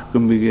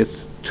marken beget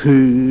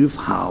tu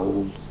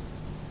haal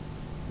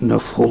na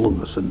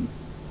volgens een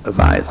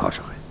vaid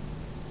hasje.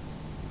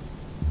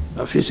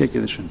 Dat is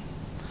zeker dus.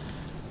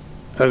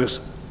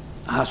 Ergens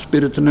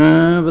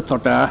haspirtene we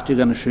tot daar te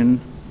gaan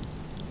zien.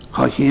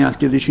 Kan je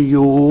altijd deze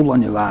jool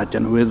aan je waard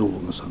en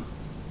wedel misschien.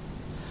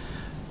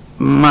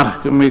 Maar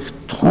ik me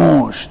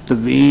trots te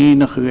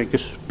weinig gekke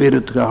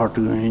spirit gehad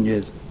in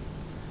je.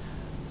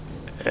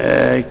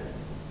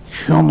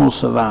 Kan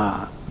ons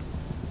waar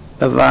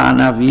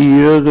na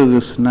weer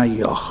dus na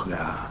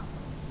jaga.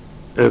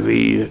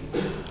 Wie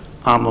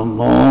aan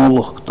een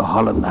oorlog te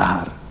halen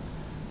naar.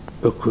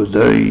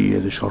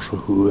 Ukudei de zoals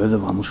goede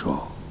van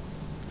zo.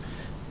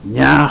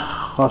 Ja,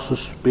 als een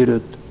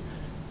spirit,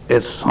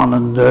 het zal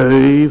een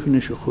duiven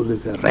is een goede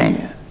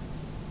gerengen.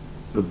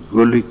 We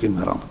gullik in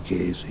rand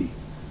kezi,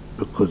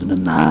 we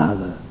kunnen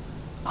nade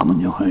aan een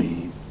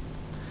joheim.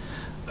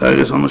 Er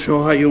is aan de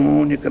zo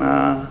hajoen, je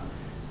kan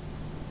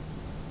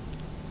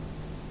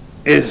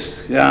is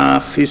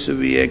ja vissen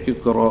wie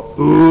ik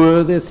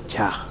kro dit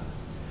tjach.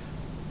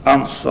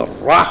 Aan ze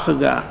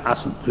rachiga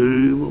als een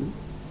heuvel.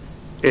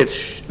 Het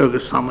is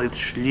het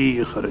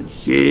slieger en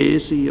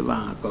jezus je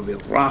waken weer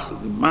rachen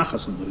mag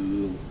als een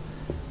huil.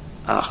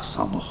 Ach,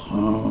 zal nog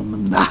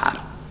gaan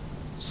naar.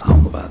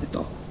 Samen waar dit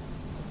al.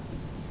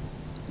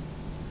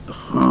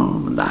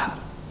 Gaan naar.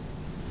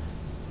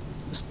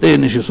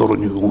 Steen is je zorg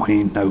nu gewoon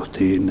heen nou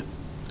tegen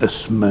een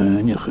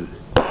smeunige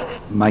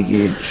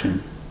mageentje.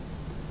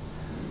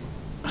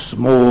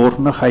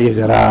 Smoorne ga je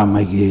graag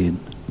mageen.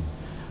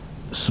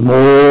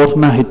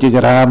 Smoorne het je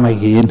graag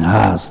mageen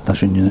haast als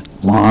je een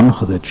lang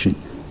gedetje.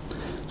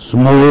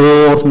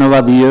 Smoorne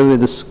wat je weer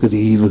de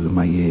schrijven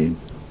mageen.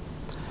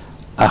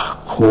 Ach,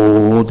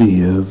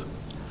 kodiev,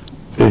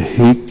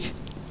 hik,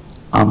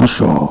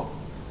 anasho,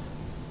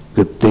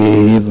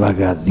 gete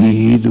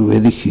vagadidu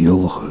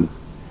edikilge,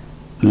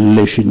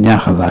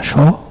 leshinyache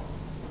washo,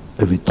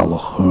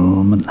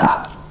 evitalochum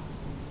naar.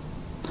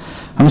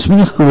 En misschien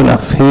ik wil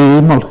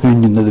afheen al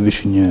kunnen de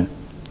visioen,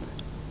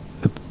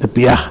 het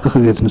bijachtige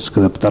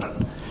wetenschap daar,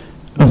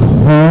 een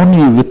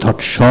honie wit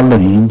had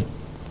schallen,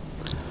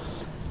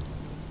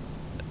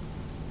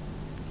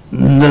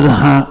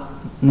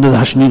 dat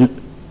has niet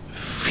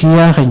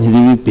vier in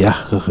die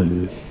bijachtige,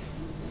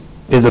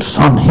 er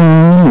zijn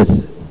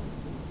heel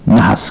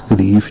na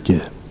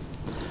schriftje,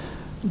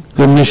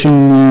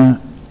 kunnen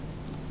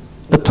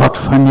het had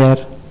van jaar,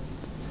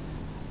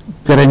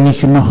 kan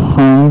ik nog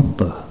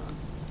handen.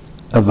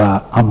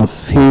 Wa aan een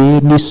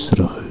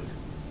fenisrug.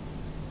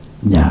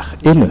 Ja,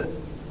 ille.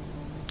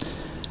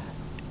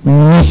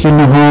 Niet in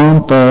de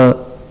hand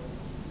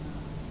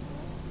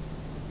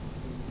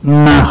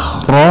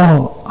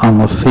nachro aan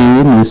een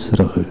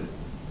fenisrug.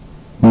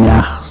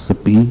 Ja,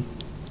 sepi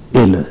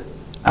ille.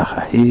 Ach,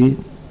 heen.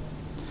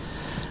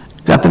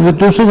 Gaat we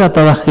tussen dat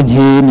er geen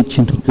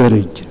heenetje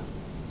kurretje.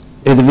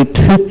 We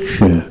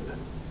tukje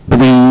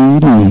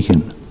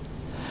brenigen.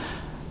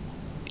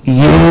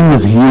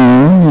 Jenig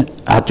jong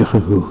had je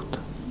gehoord.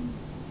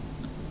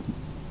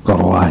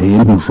 Korwa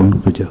heen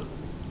zonkertje.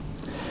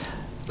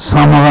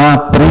 Samara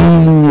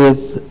pringet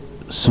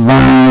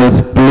zwaar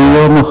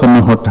pleurig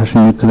en had als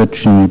je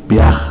kretje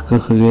bjachke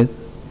gegeven.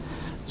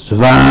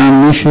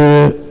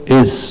 Zwanische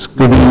is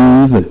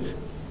schreeuwig.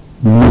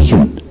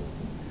 Nichen.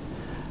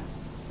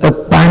 Een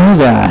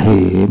paniga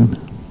heen.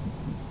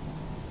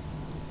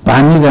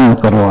 Paniga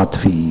korwaat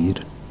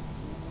vier.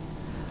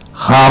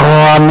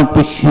 Harwan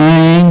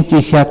begint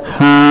ik het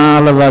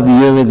halen wat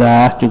je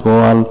bedacht ik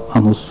al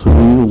aan de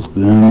schuld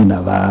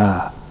kunnen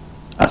waar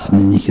als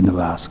niet in de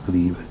was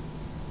schrijven.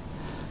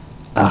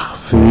 Ach,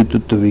 vuurt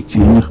het de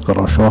weekend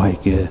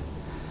krasje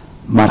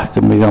maar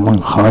ik me aan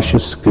een gasje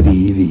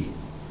schrijven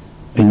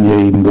en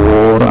je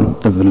moor aan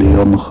te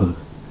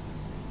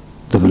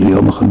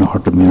verleonige nog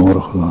te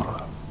morgen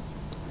waren.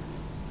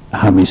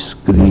 Hij me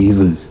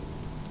schrijven,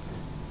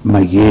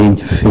 maar geen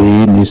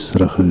veen is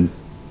regu.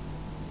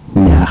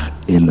 Njach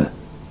ille.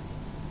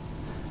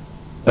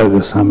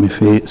 Agus ha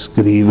me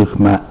schrijvig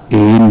ma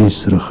één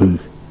is regu.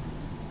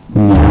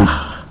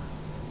 Njach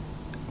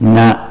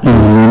na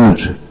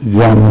uur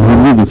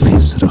gamoelige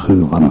vis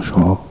regu van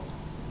zo.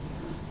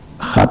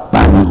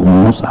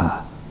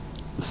 rosa,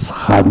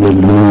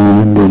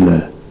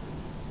 schadilundele,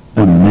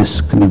 een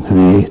miskenen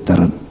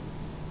geweteren,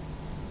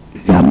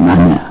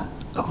 gananya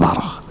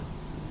gewarcht.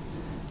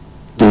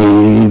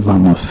 Die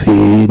van een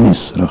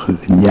fenisrige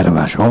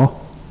nervasjo,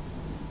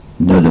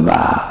 de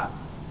wa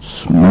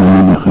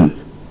smunige,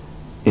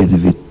 de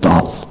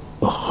vital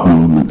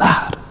gekomen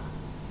daar.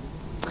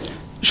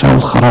 Zal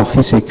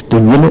grafis ik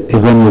de wille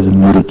even de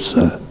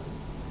murtse,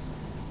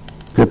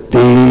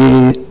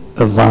 gete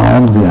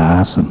waan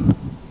glazen,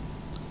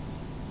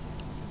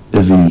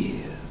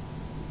 wie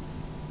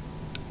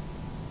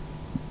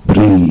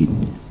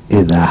brien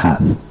idahad,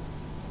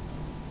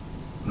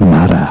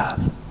 marad,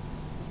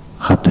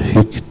 gaat de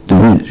hik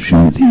doen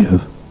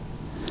judiev,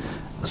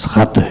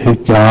 gaat de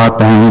hik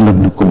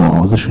aardeilen de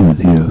kwade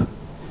judiev,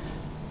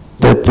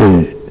 dat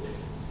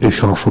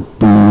is als een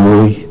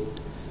boei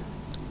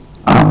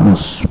aan een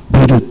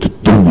spirit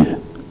doen.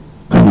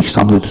 Kan ik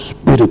staan uit de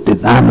spirit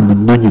in aan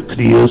een nunje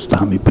krius te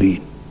gaan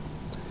brien.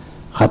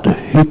 Gaat de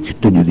hik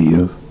doen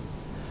die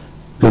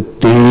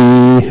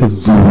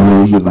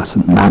gedeevoer was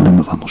een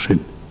naam van de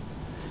zin.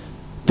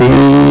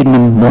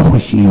 Denen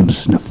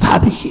mogiems ne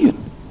vadigien.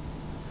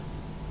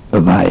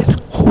 Waar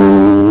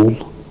kool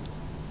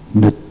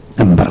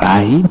een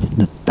brein,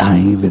 ne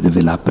tijn weer de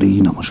villa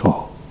brien om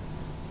zo.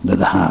 Dat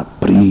haar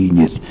brien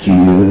het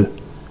dieu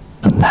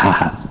en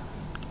haar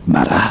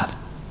marad.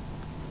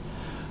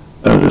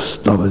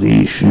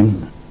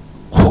 Restoration,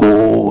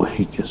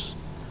 hoogjes,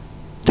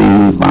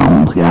 die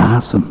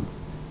waangazen,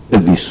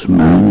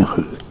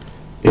 wismeinige,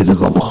 in de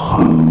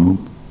galgoon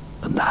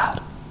en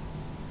daar.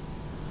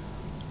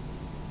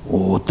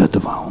 O, dat de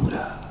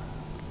waanga.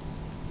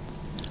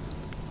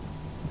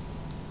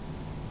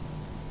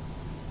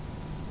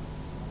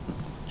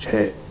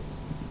 Zij,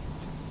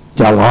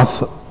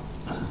 jalaf,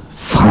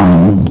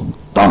 van,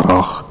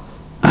 darach,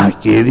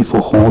 akeri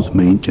voor God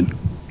meentje.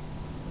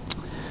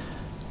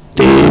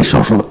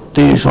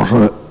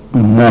 Deze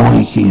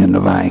mooi in de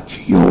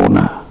wijk,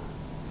 Jona.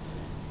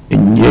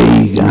 En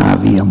jij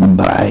gaat weer mijn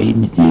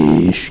brein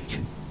jeesk.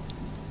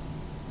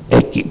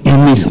 Ik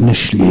immer een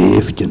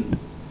schleefje.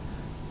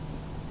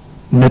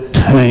 Met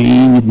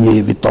tuin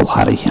die we tot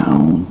haar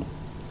gaan.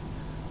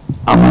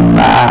 Aan een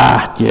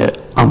nachtje,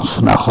 aan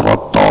zijn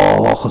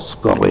grotoges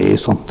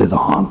gereis om te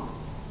gaan.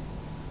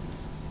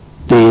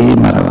 Die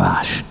maar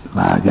was,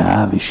 waar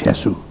gaan we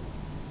Jesu,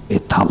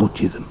 het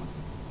talutje dem.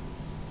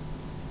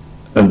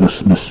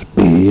 Agus ne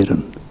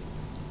speren,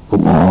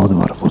 glad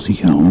var voor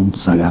zich aan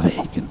zaga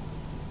weken.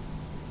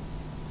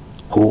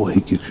 Hoog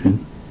ik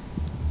zin,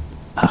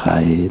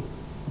 achaed.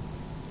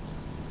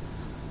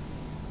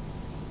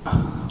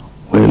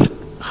 Wel,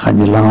 gaan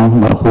je lang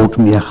maar goed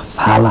meer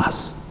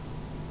falas.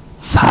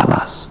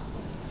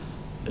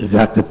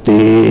 Rakete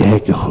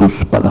heke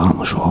huspa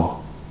dan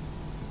zo.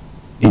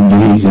 In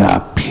die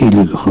ga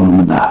pile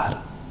gekomen daar.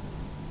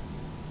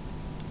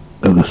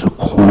 Agus een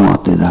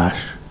kwante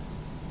dash.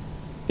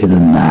 In de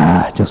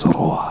nachtjes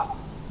roa.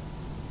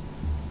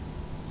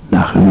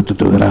 Nach uit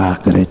de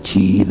raken het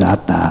chi dat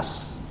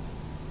das.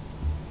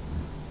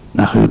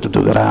 Nach uit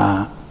de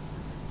ra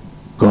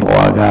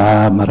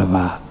groaga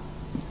marva.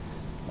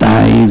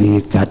 Dai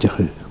wie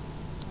katje.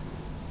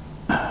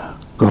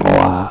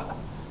 Groa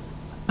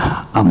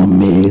aan een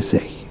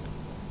meezeg.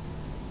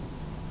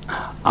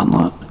 Aan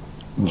een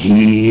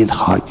niet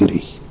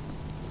hakerig.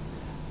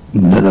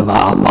 Dat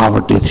was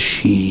laver dit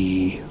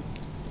chi.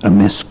 Een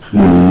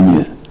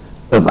miskunje.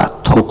 Wat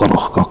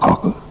tokerig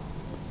kakakken.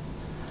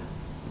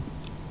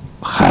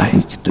 Ga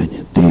ik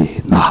de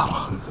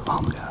narige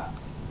wanga.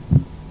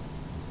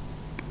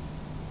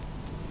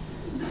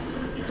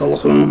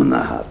 Tolgen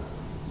naar.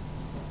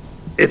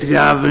 Het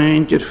gaat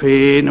eentje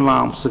veen,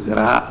 want ze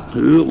graag,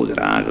 heel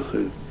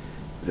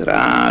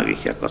graag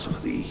ik als ik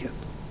die heb.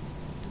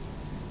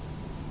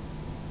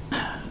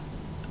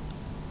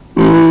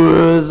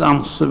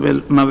 Dan ze wel,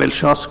 maar wel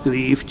zo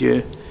schrijft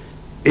je,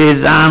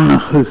 is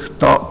aangehucht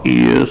dat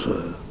eerste.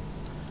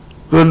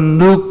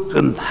 Genoeg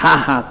en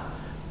haat,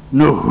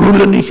 nu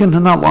hullen niet in de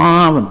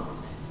laven.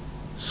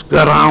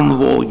 Skeran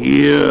vol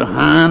je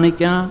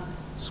Hanika,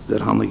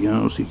 skeran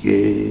je zich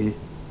een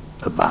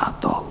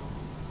waatal.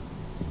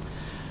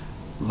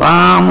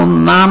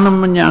 Waarom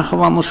namen je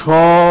gewoon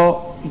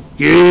zo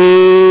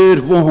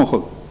keer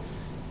wogen?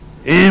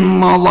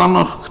 Eenmaal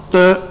lang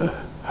te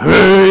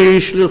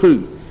huiselijk,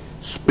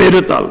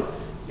 spiritual,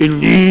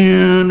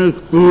 ilienig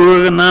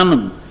boeren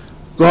aan,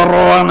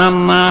 corona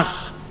nacht.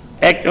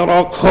 Ik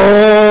rook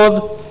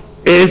goed,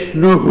 is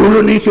nu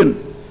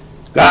hulenigen.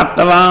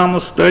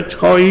 Katawaan stutsch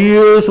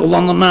gooien,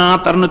 zolang de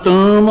nater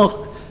natuurlijk.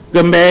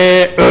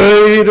 Gebij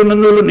uren en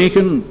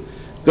hulenigen.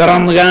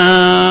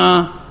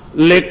 Garanga,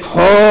 lik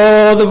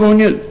goed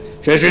woonje.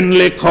 Ze zijn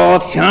lik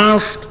goed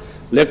gast,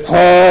 lik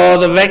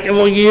goed weg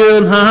wil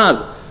je haal.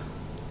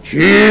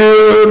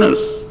 Tjurnes,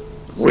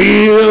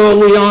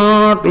 real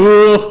jaar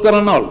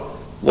terug al.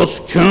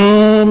 Was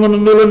komen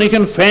en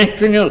hulenigen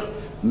vechtjenjer,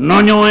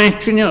 nonjo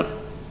echtjenjer.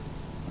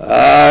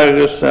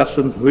 Agus zegt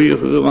zijn goeie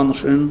gewannen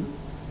zijn,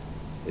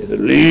 de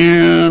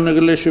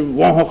leerige lesje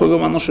wogen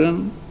gewannen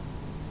zijn,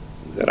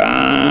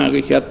 Graag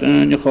ik het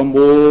een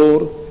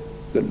gemboor,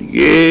 kun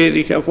je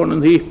ik het van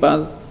een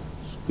hiepad,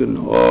 kun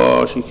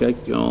hoos ik het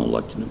jon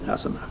laten in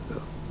hasenach.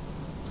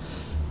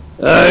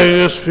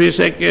 Ergens vis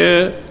ik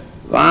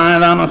waar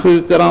dan een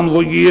gukker aan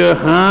voor je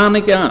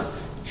hanika,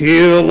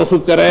 heel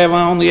gukker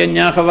aan die en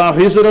jagen waar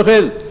visserig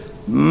is,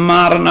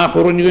 maar nach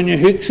rondje je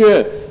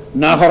hikse,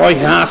 nach roi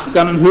haag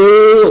kan een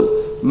hul,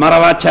 maar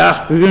wat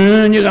jaag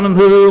je kan een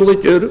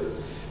huletje,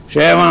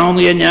 zij waan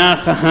die en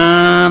jagen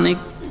hanik.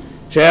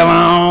 Zij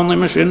waren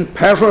misschien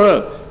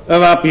persen,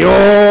 wat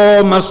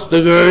jou mas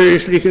de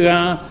geestelijke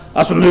gaan,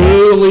 als een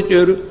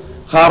huwelijker,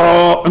 ga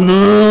er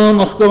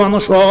nog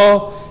gewoon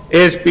zo,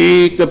 het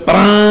pieke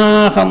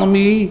praag aan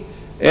mij,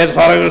 het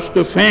gargus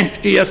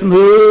gevecht als een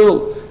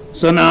hul,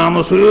 ze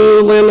namen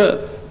zullen,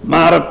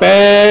 maar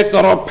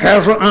peker op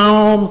persen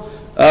aan,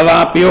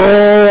 wat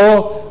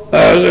jou,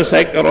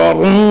 zeker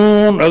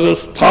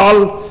rond,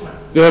 tal,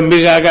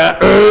 gembigaga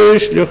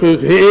geestelijke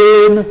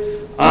heen,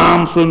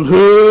 aan zijn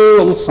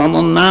hul, aan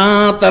de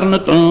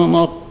naterne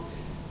tunnel,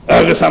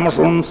 ergens aan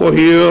zo'n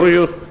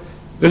verheerlijk,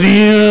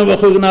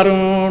 gedienige naar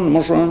een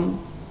motion,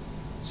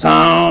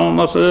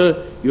 samen ze,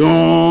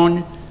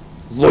 jong,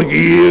 voor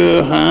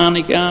je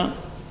hanika,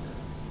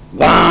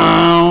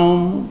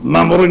 waarom,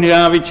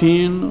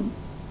 mamorniavicin,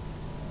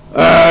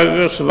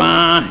 ergens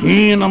waar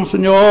heen aan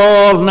zijn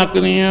jol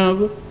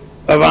nakken,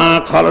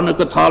 waar kallen ik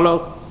het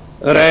half,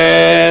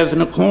 red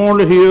een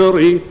koole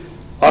hieri,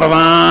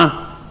 waar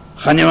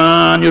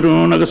Ganjaan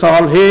jeroen ik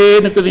zal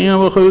heen ik die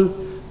we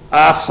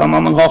ach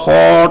samen ga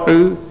hoort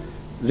u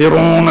die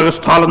roen ik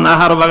stal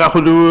naar waar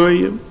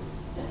gedoe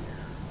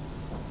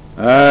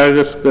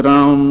ergens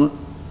gedaan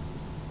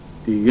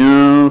die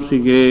jong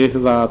zich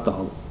wat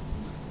al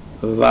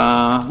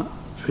waar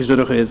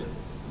visserig is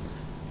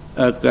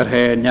er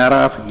heen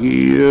jaar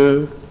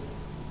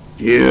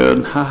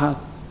je had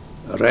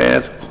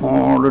red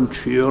kolen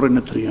schuur in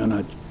het trien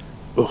had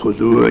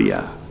gedoe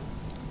ja.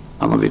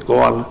 Aan de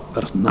kool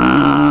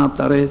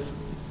natar is,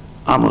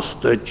 aan een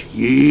stuk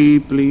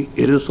jiepli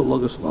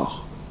irriselig slag.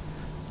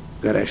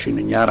 Gerecht in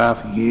een jaar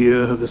af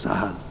jeugd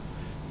had,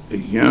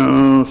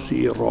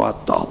 zie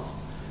roatal,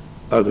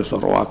 ergens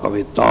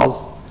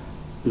roakavital,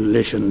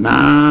 lesje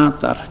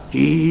natar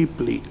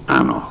jiepli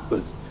aanhoogd,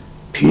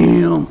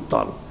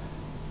 piental,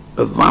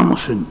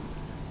 wamsen,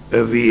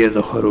 wie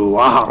de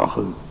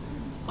geroarige,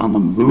 aan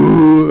een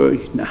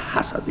boei na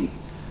hasadi,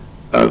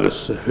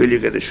 ergens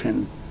hullige de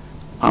schen.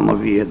 Aan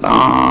wie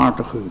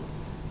aardige,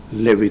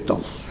 levit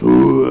al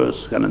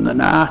soes, gaan in de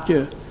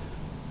nachtje,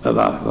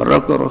 wat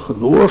rukkerig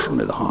noorsen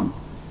met gaan.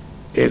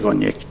 Ik ga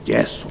niet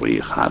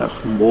jesri,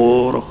 harig,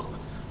 morig,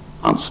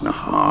 ans na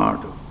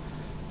harde,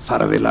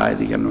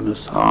 farwelaidig en een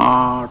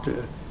saarte,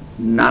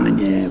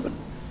 nanneneven,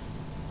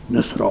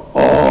 nusra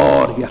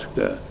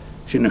oorjerke,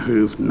 zijn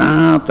hoofd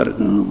nater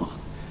genoemd,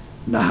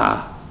 na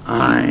ha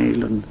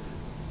eilen,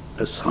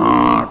 een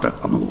saarte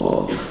aan een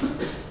loop.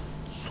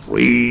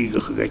 Riege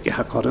gekje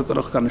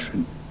hakkarrig kan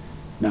zijn,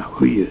 na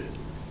goeie,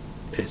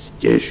 het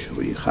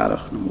jesri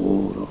garig na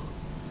morig,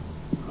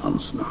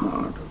 ans na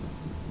harde.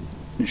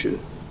 Dus je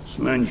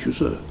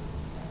smuntje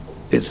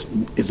is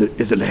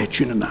de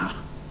leidje nacht.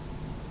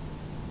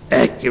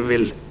 Ik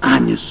wil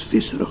aanjes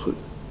visserige,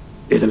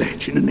 is de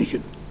leidje niet.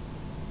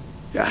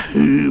 Ja,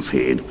 heel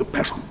veel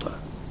gepersonte.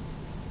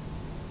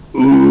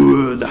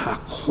 Oeh, de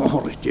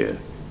hakkorretje,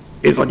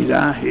 ik ga niet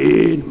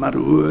daarheen, maar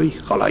oeh,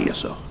 ik ga je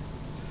zeggen.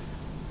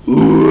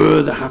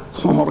 Oeh, daar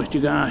kom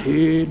ik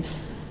heen,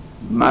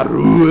 maar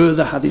oeh,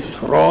 daar had ik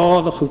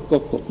trouwens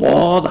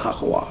gekocht, daar had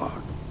gewaard.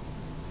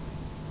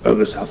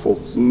 Ergens had voor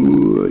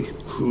vuur,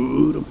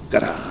 kuren,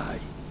 kraai,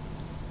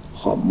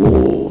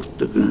 gemoord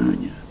te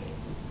gunje.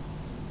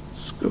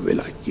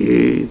 Skewilla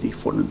die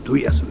van een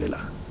doejas willa.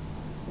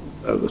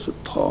 Ergens het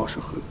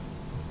taasige,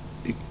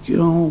 ik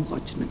jou wat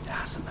je een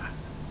jasena.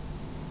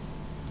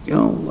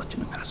 Jou wat je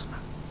een jasena.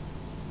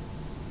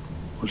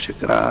 Als je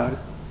graag,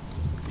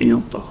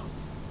 een toch.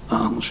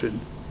 Aanzien.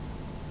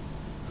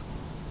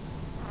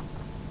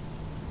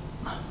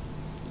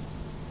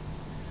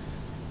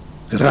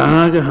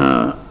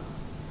 Graag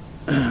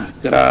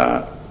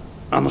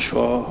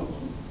aanschouw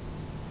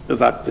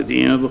wat de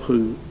dingen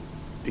we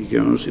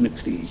jongens in het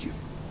kriegen.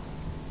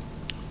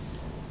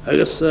 Er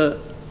is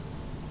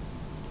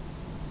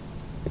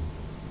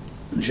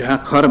ja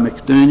karmek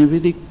tuinen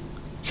weet ik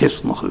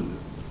kist nog u.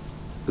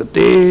 Dat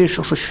is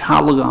als een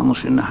schalige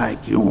anders in de hek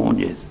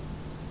jongen.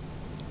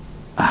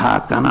 Ha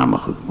kan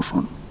namelijk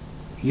moesten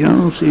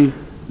jongens in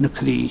het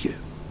kriegen.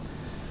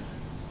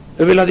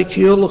 Wil dat ik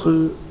heel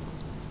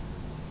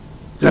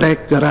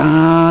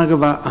graag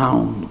wat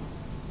aan.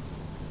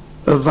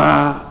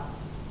 Wat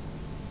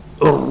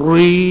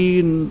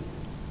rein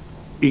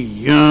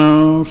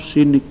jongens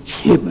in de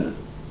kibbe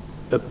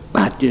een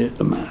badje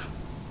maar.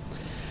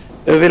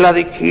 Wil dat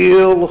ik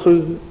heel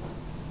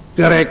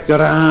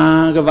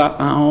graag wat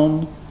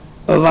aan.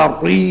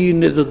 Waarin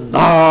de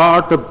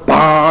naarte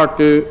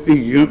baarte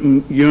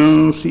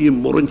jongens in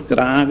morgens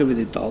kragen weet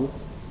het al.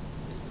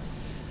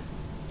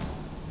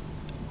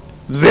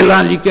 Wil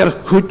dat ik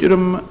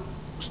kutrum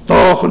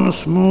Stochen een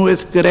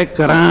smoeit gerek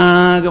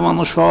ragen van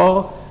de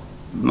show,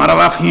 maar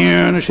wat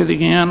hier zit ik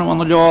in van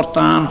de jord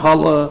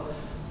aanhalen,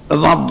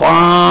 wat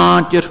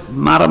baantjes,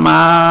 maar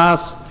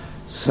maas,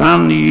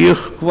 san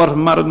jucht wordt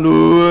maar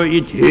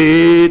nooit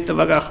heet,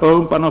 wat ik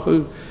gewoon van nog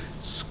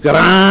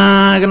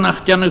skragen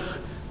nach janig,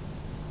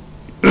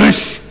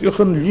 je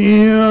een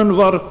lien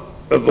wordt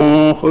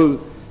gewogen,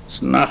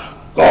 s'nacht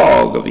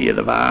kogen via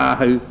de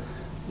wagen,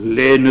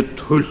 leen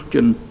het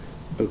hultje,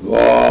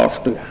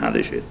 goostig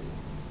hadden zit.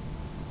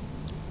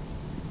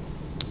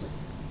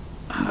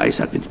 Hij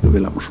zegt niet, ik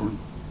wil hem zo'n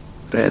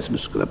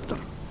reisenscripter.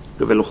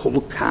 Ik wil een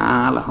goede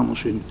kale hem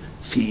zo'n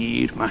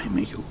 4 mag je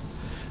mee goed.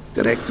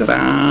 Direct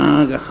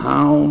dragen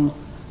houden,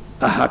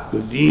 een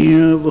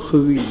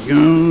hakkedeeuwige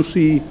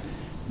jansie,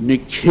 ne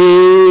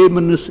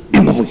kemenis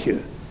immeltje.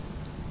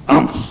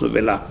 Amse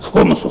wil haar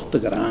komen zo te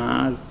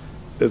graag,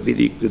 wie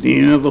die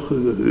gedeeuwige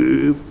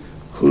geheuw,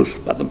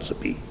 kuspaddend ze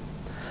bij.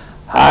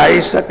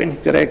 Hij zegt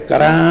niet, direct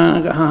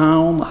dragen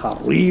houden, haar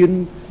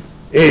rien,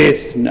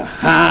 het na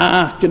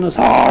haatje in het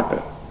harte.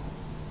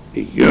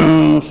 Ik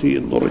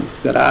zie door een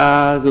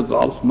grage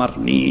golf maar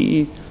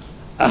niet,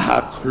 a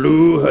ha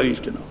kloe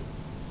huisje nog.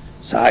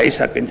 Zij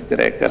zag een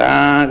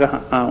grage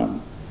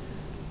aan,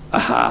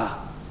 aha,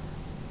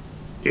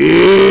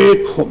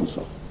 ik kom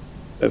zo.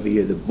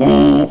 Via de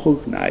wogen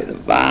naar de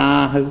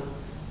wagen,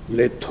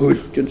 let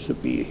hultje ze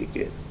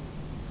bijgegeven.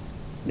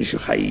 Dus je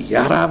gaat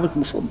jaren met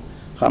me zo'n,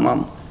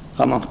 gaan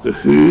dan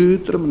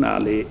gehuurd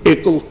naar de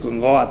ekkel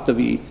kan gaan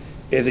wie.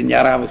 Het een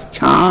jaar heb ik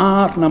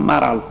kaart naar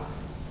Maral.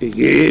 Ik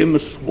geef me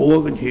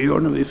sloven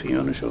hier naar de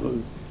vierde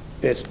school.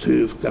 Het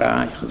tuuf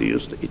graag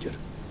geweest ieder.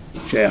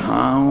 Zij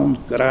houden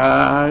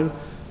graag,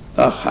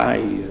 ach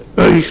hij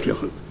uitselijk.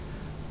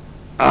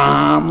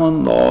 Aan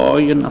een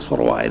nooie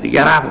Nasarwaai de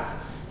jaren.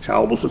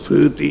 Zouden ze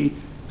voor die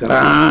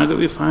graag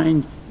weer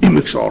fijn.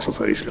 Immig zo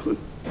zo uitselijk.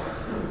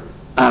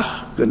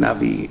 Ach, genau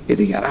wie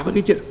het jaar heb ik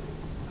ieder.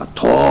 Het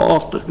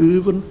toch te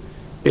huwen.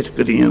 Het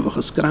gedien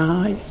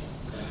geskraai.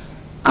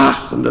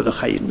 Ach, en dat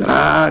ga je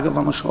dragen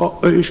van een zo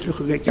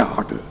uitslijke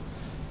jaarde.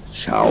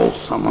 Zou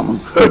samen een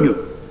gunje.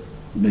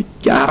 Een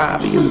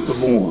Jarabien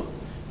bewonen.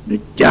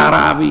 Een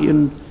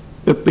Jarabien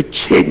een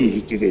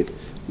petjenje gegeven.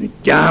 Een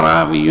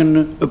Jarabien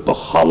een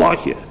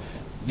begallatje.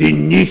 Die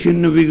niet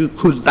in de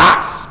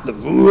kudas, de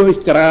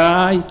woord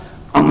kraai,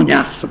 aan een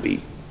jachtse.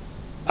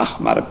 Ach,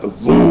 maar het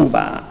bewoon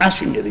van als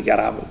je de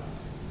Jaraben.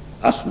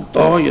 Als we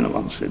daar je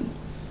van zijn.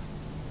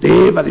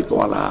 Die wat ik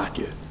al laat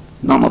je.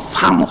 Dan een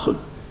famige.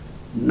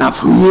 Na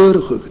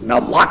vorige,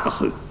 na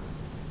lakkige.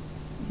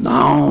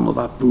 Nou,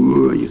 wat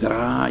boer je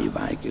graai,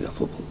 wijken dat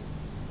voetbal.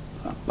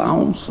 Een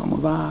baum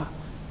samen waar,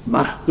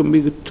 maar ik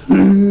me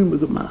getuime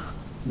gemaakt.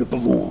 De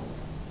bewoon,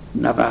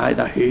 na wij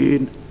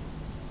daarheen,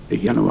 in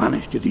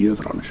januari die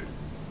juffrouwse.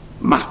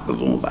 Maar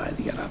bewoon wij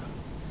die jaren.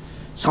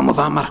 Samen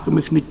waar mag ik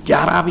me niet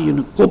jaren in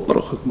een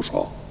kopperig moest.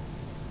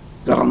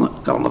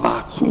 Kan de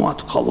waar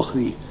kwaad kallig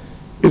wie,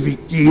 wie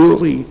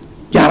kieri,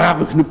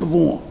 jaren ik niet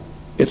bewoon.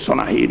 Het is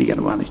zo'n hele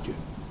januari.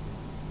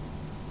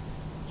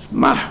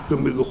 Maar ik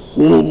me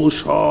gehoord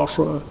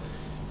schassen,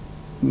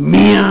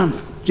 meer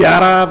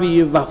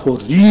jaren wat voor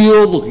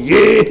heel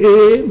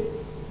je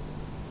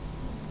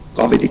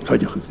kan we die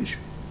kunnen geweest.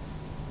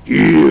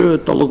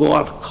 Je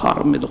tolgoar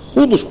kar met de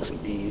goede schassen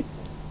niet,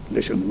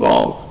 dus een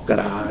gal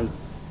graag,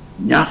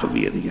 niet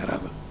weer die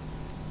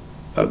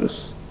jaren.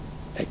 Dus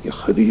ik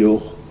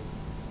gedioog,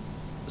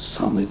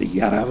 samen de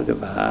jaren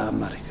gewaar,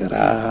 maar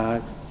graag,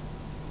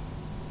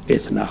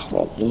 het naar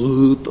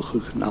rolleutige,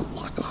 naar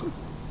lakkige.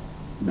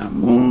 Naar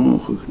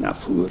morgen, naar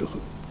vorige.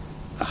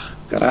 Ach,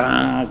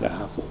 graag,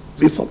 voor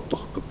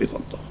biffentoch,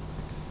 gebiffentoch.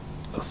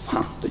 Een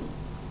vaten,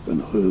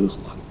 een heel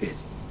lang eten.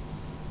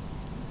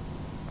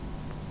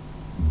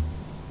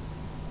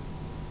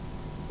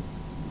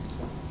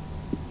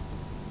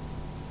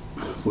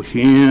 Voor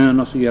geen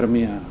als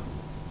Jeremia,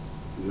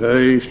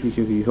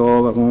 huiselijke wie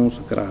hoog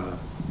onze graag.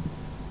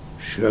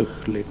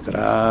 Schuchelijk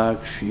graag,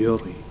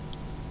 schiori,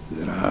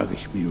 graag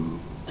is mij.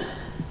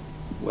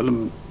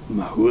 Wel,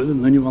 maar hoe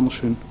dan niet van de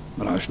zin.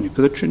 Maar als je niet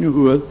krutje in je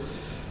hoed,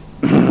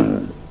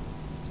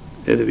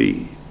 hebben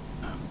we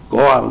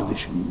gaal,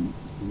 dus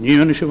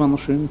niet van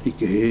de zin, ik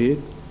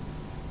heen,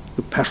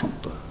 de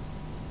persante.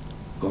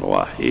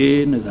 Groa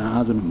heen, de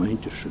hadden een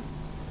meentjes.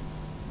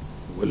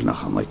 Wil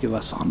nog een beetje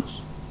wat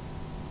anders.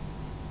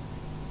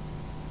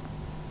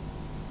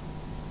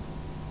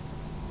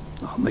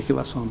 Nog een beetje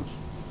wat anders.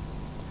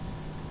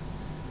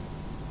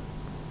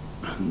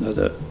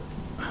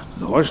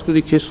 De hoogste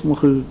die kist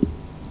nog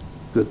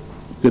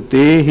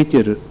gedee het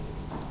er.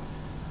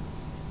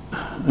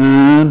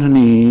 En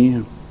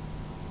nee,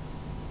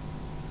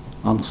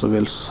 anders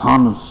wel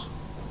sannes.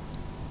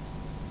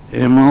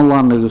 Eenmaal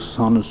aan de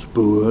sannes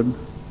boeren,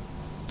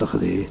 te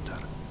gedeeter.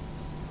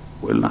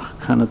 Wel nog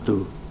kan het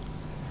doen.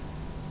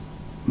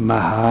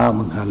 Maar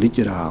hamen gaan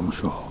liedje aan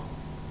zo.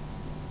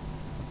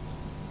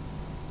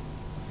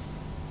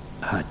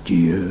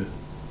 Adieu.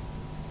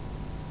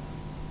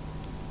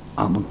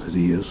 Aan een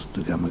gedees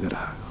te gaan me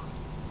graag.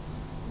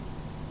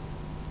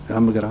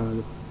 Gaan we graag.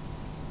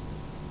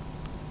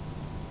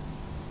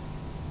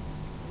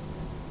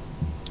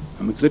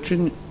 I'm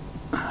glitching.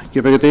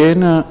 Give it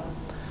in.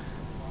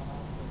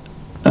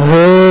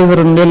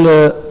 However,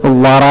 nille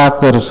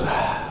larakers.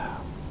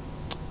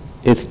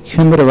 Het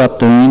kinderen wat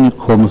doen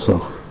komen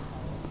zo.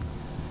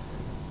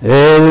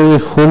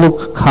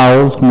 Volk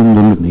koud met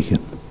nullen.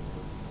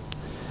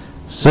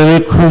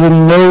 Ze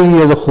kunnen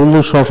nee de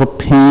goede soort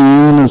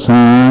pijn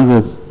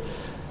zeggen.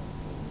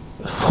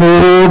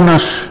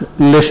 Voornas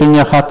lezen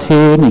je gaat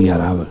heen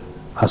jaren.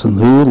 Als een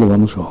hele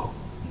van zo.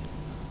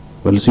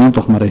 Wel zien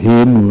toch maar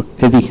heen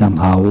edig gaan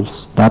houden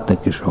dat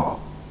ik zo.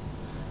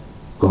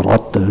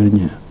 Grote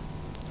hunje.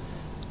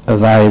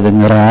 Wij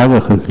de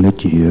graag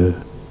geglitje.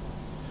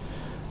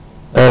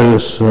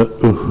 Als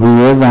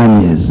hoe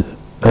dan is.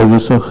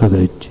 Als een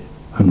glitje.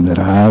 Een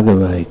graag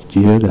wijk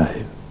je daar.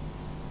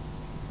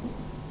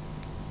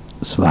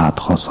 Zwaard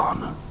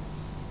Hosanna.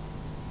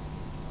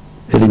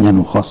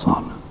 Ringen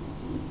Hosanna.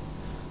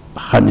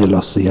 Gaan je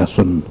lassen ja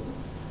zo'n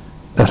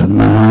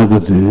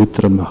nage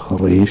duitere mag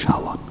reis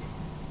halen.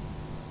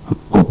 Een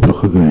koppige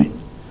gewein.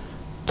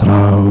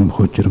 Trouw hem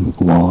goedje hem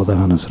glade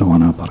aan een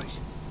Srawannaberg.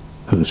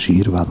 Een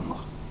gesier wat nog.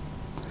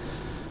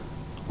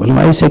 Wel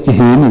wij zeggen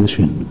heen in de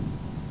zin.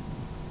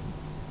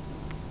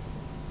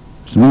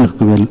 Is minder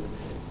gewel.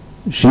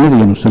 Zien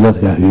je nog zo dat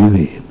je u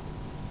heen.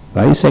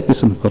 Wij zeggen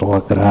ze een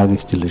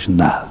graag te lezen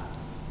daar.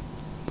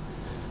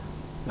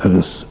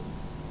 Als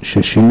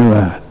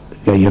Sheshinua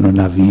ga je nog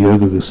naar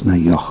viergegus naar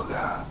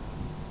Jochga.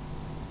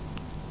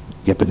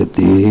 Ik heb het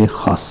de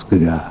gaske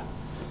ga.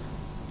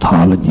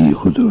 Talen die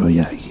goed door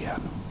jij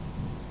gaan.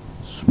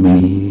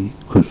 Smee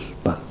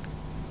kuspad.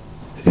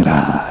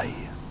 Graai.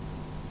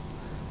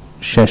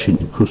 Sheshin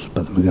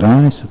kuspad me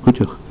graai. Ze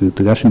kutje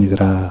te gashin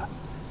graai.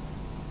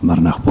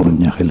 Maar nach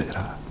bornja hele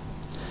graai.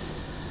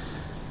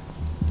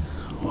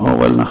 Oh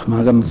wel nach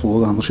magan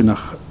vloog anders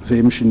nach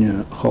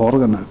veemshin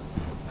georgen.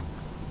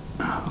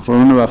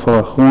 Ronen we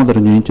voor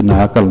 100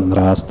 nakal en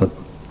raasta.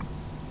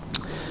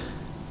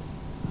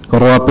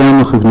 Korwapen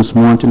nog een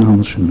smaantje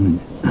hansen.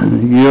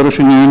 Hier is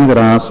een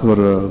gras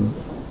voor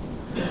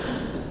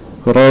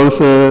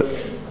roze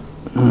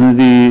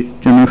die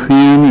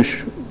Jennifer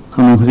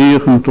aan een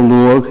riegen te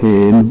loog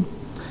heen.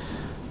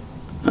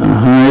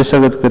 Hij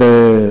zegt het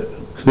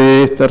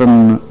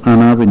kreeteren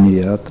aan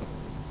aveniat.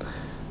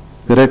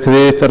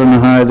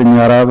 Kreeteren hij de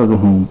jarabe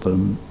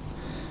gehonden.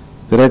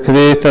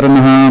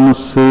 Kreeteren hij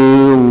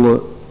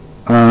sul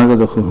aange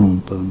de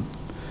gehonden.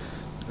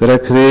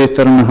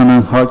 Kreeteren hij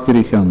een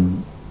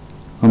hakrigen.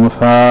 Om een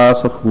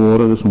fazig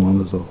woorden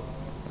gezongen zo.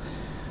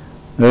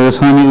 Is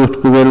hij niet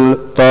uitgewil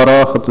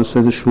tarach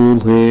tussen de school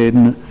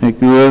heen. Ik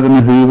wilde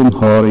een huwen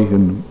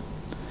horigen.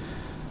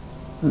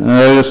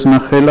 Is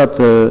nog heel dat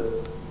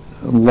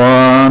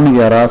laan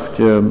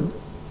jaraftje.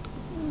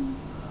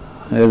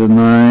 De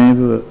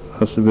naaive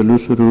als ze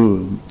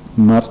belusru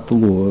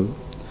marteloor.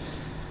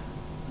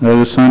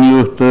 Is hij niet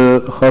uit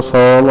de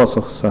gashal als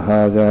ik ze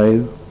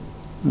haagijf.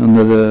 En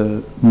de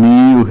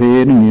nieuw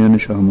heen en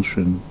jenis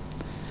andersen.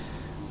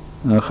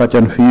 Gaat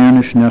jan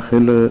fienisch naar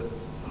hele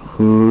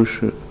goos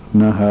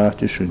naar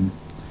haartjeschen.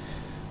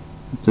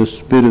 De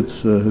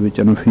spirits, weet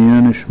jan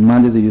fienisch,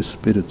 malide je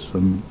spirits.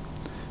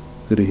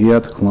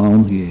 Geregeerd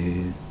clown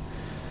je.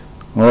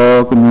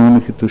 Ook een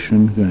monige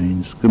tussen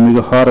geins.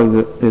 Gemige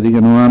harge, die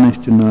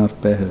genoanigje naar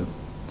pehe.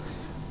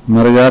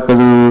 Maar ja,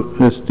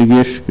 is de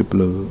geske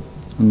blauw.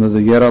 En dat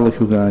de gerale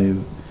gegaaiv.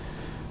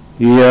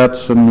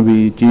 Iatsen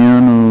wie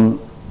diano,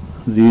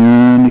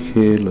 dianig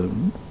hele.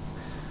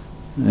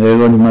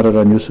 Egon maar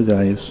ranjus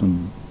gaifsen.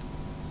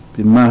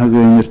 Bin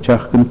mahgen ir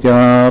tjachken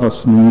kjaar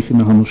as nich in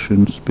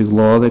hamschen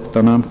spilladek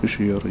tanam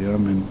geschier, ja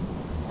men.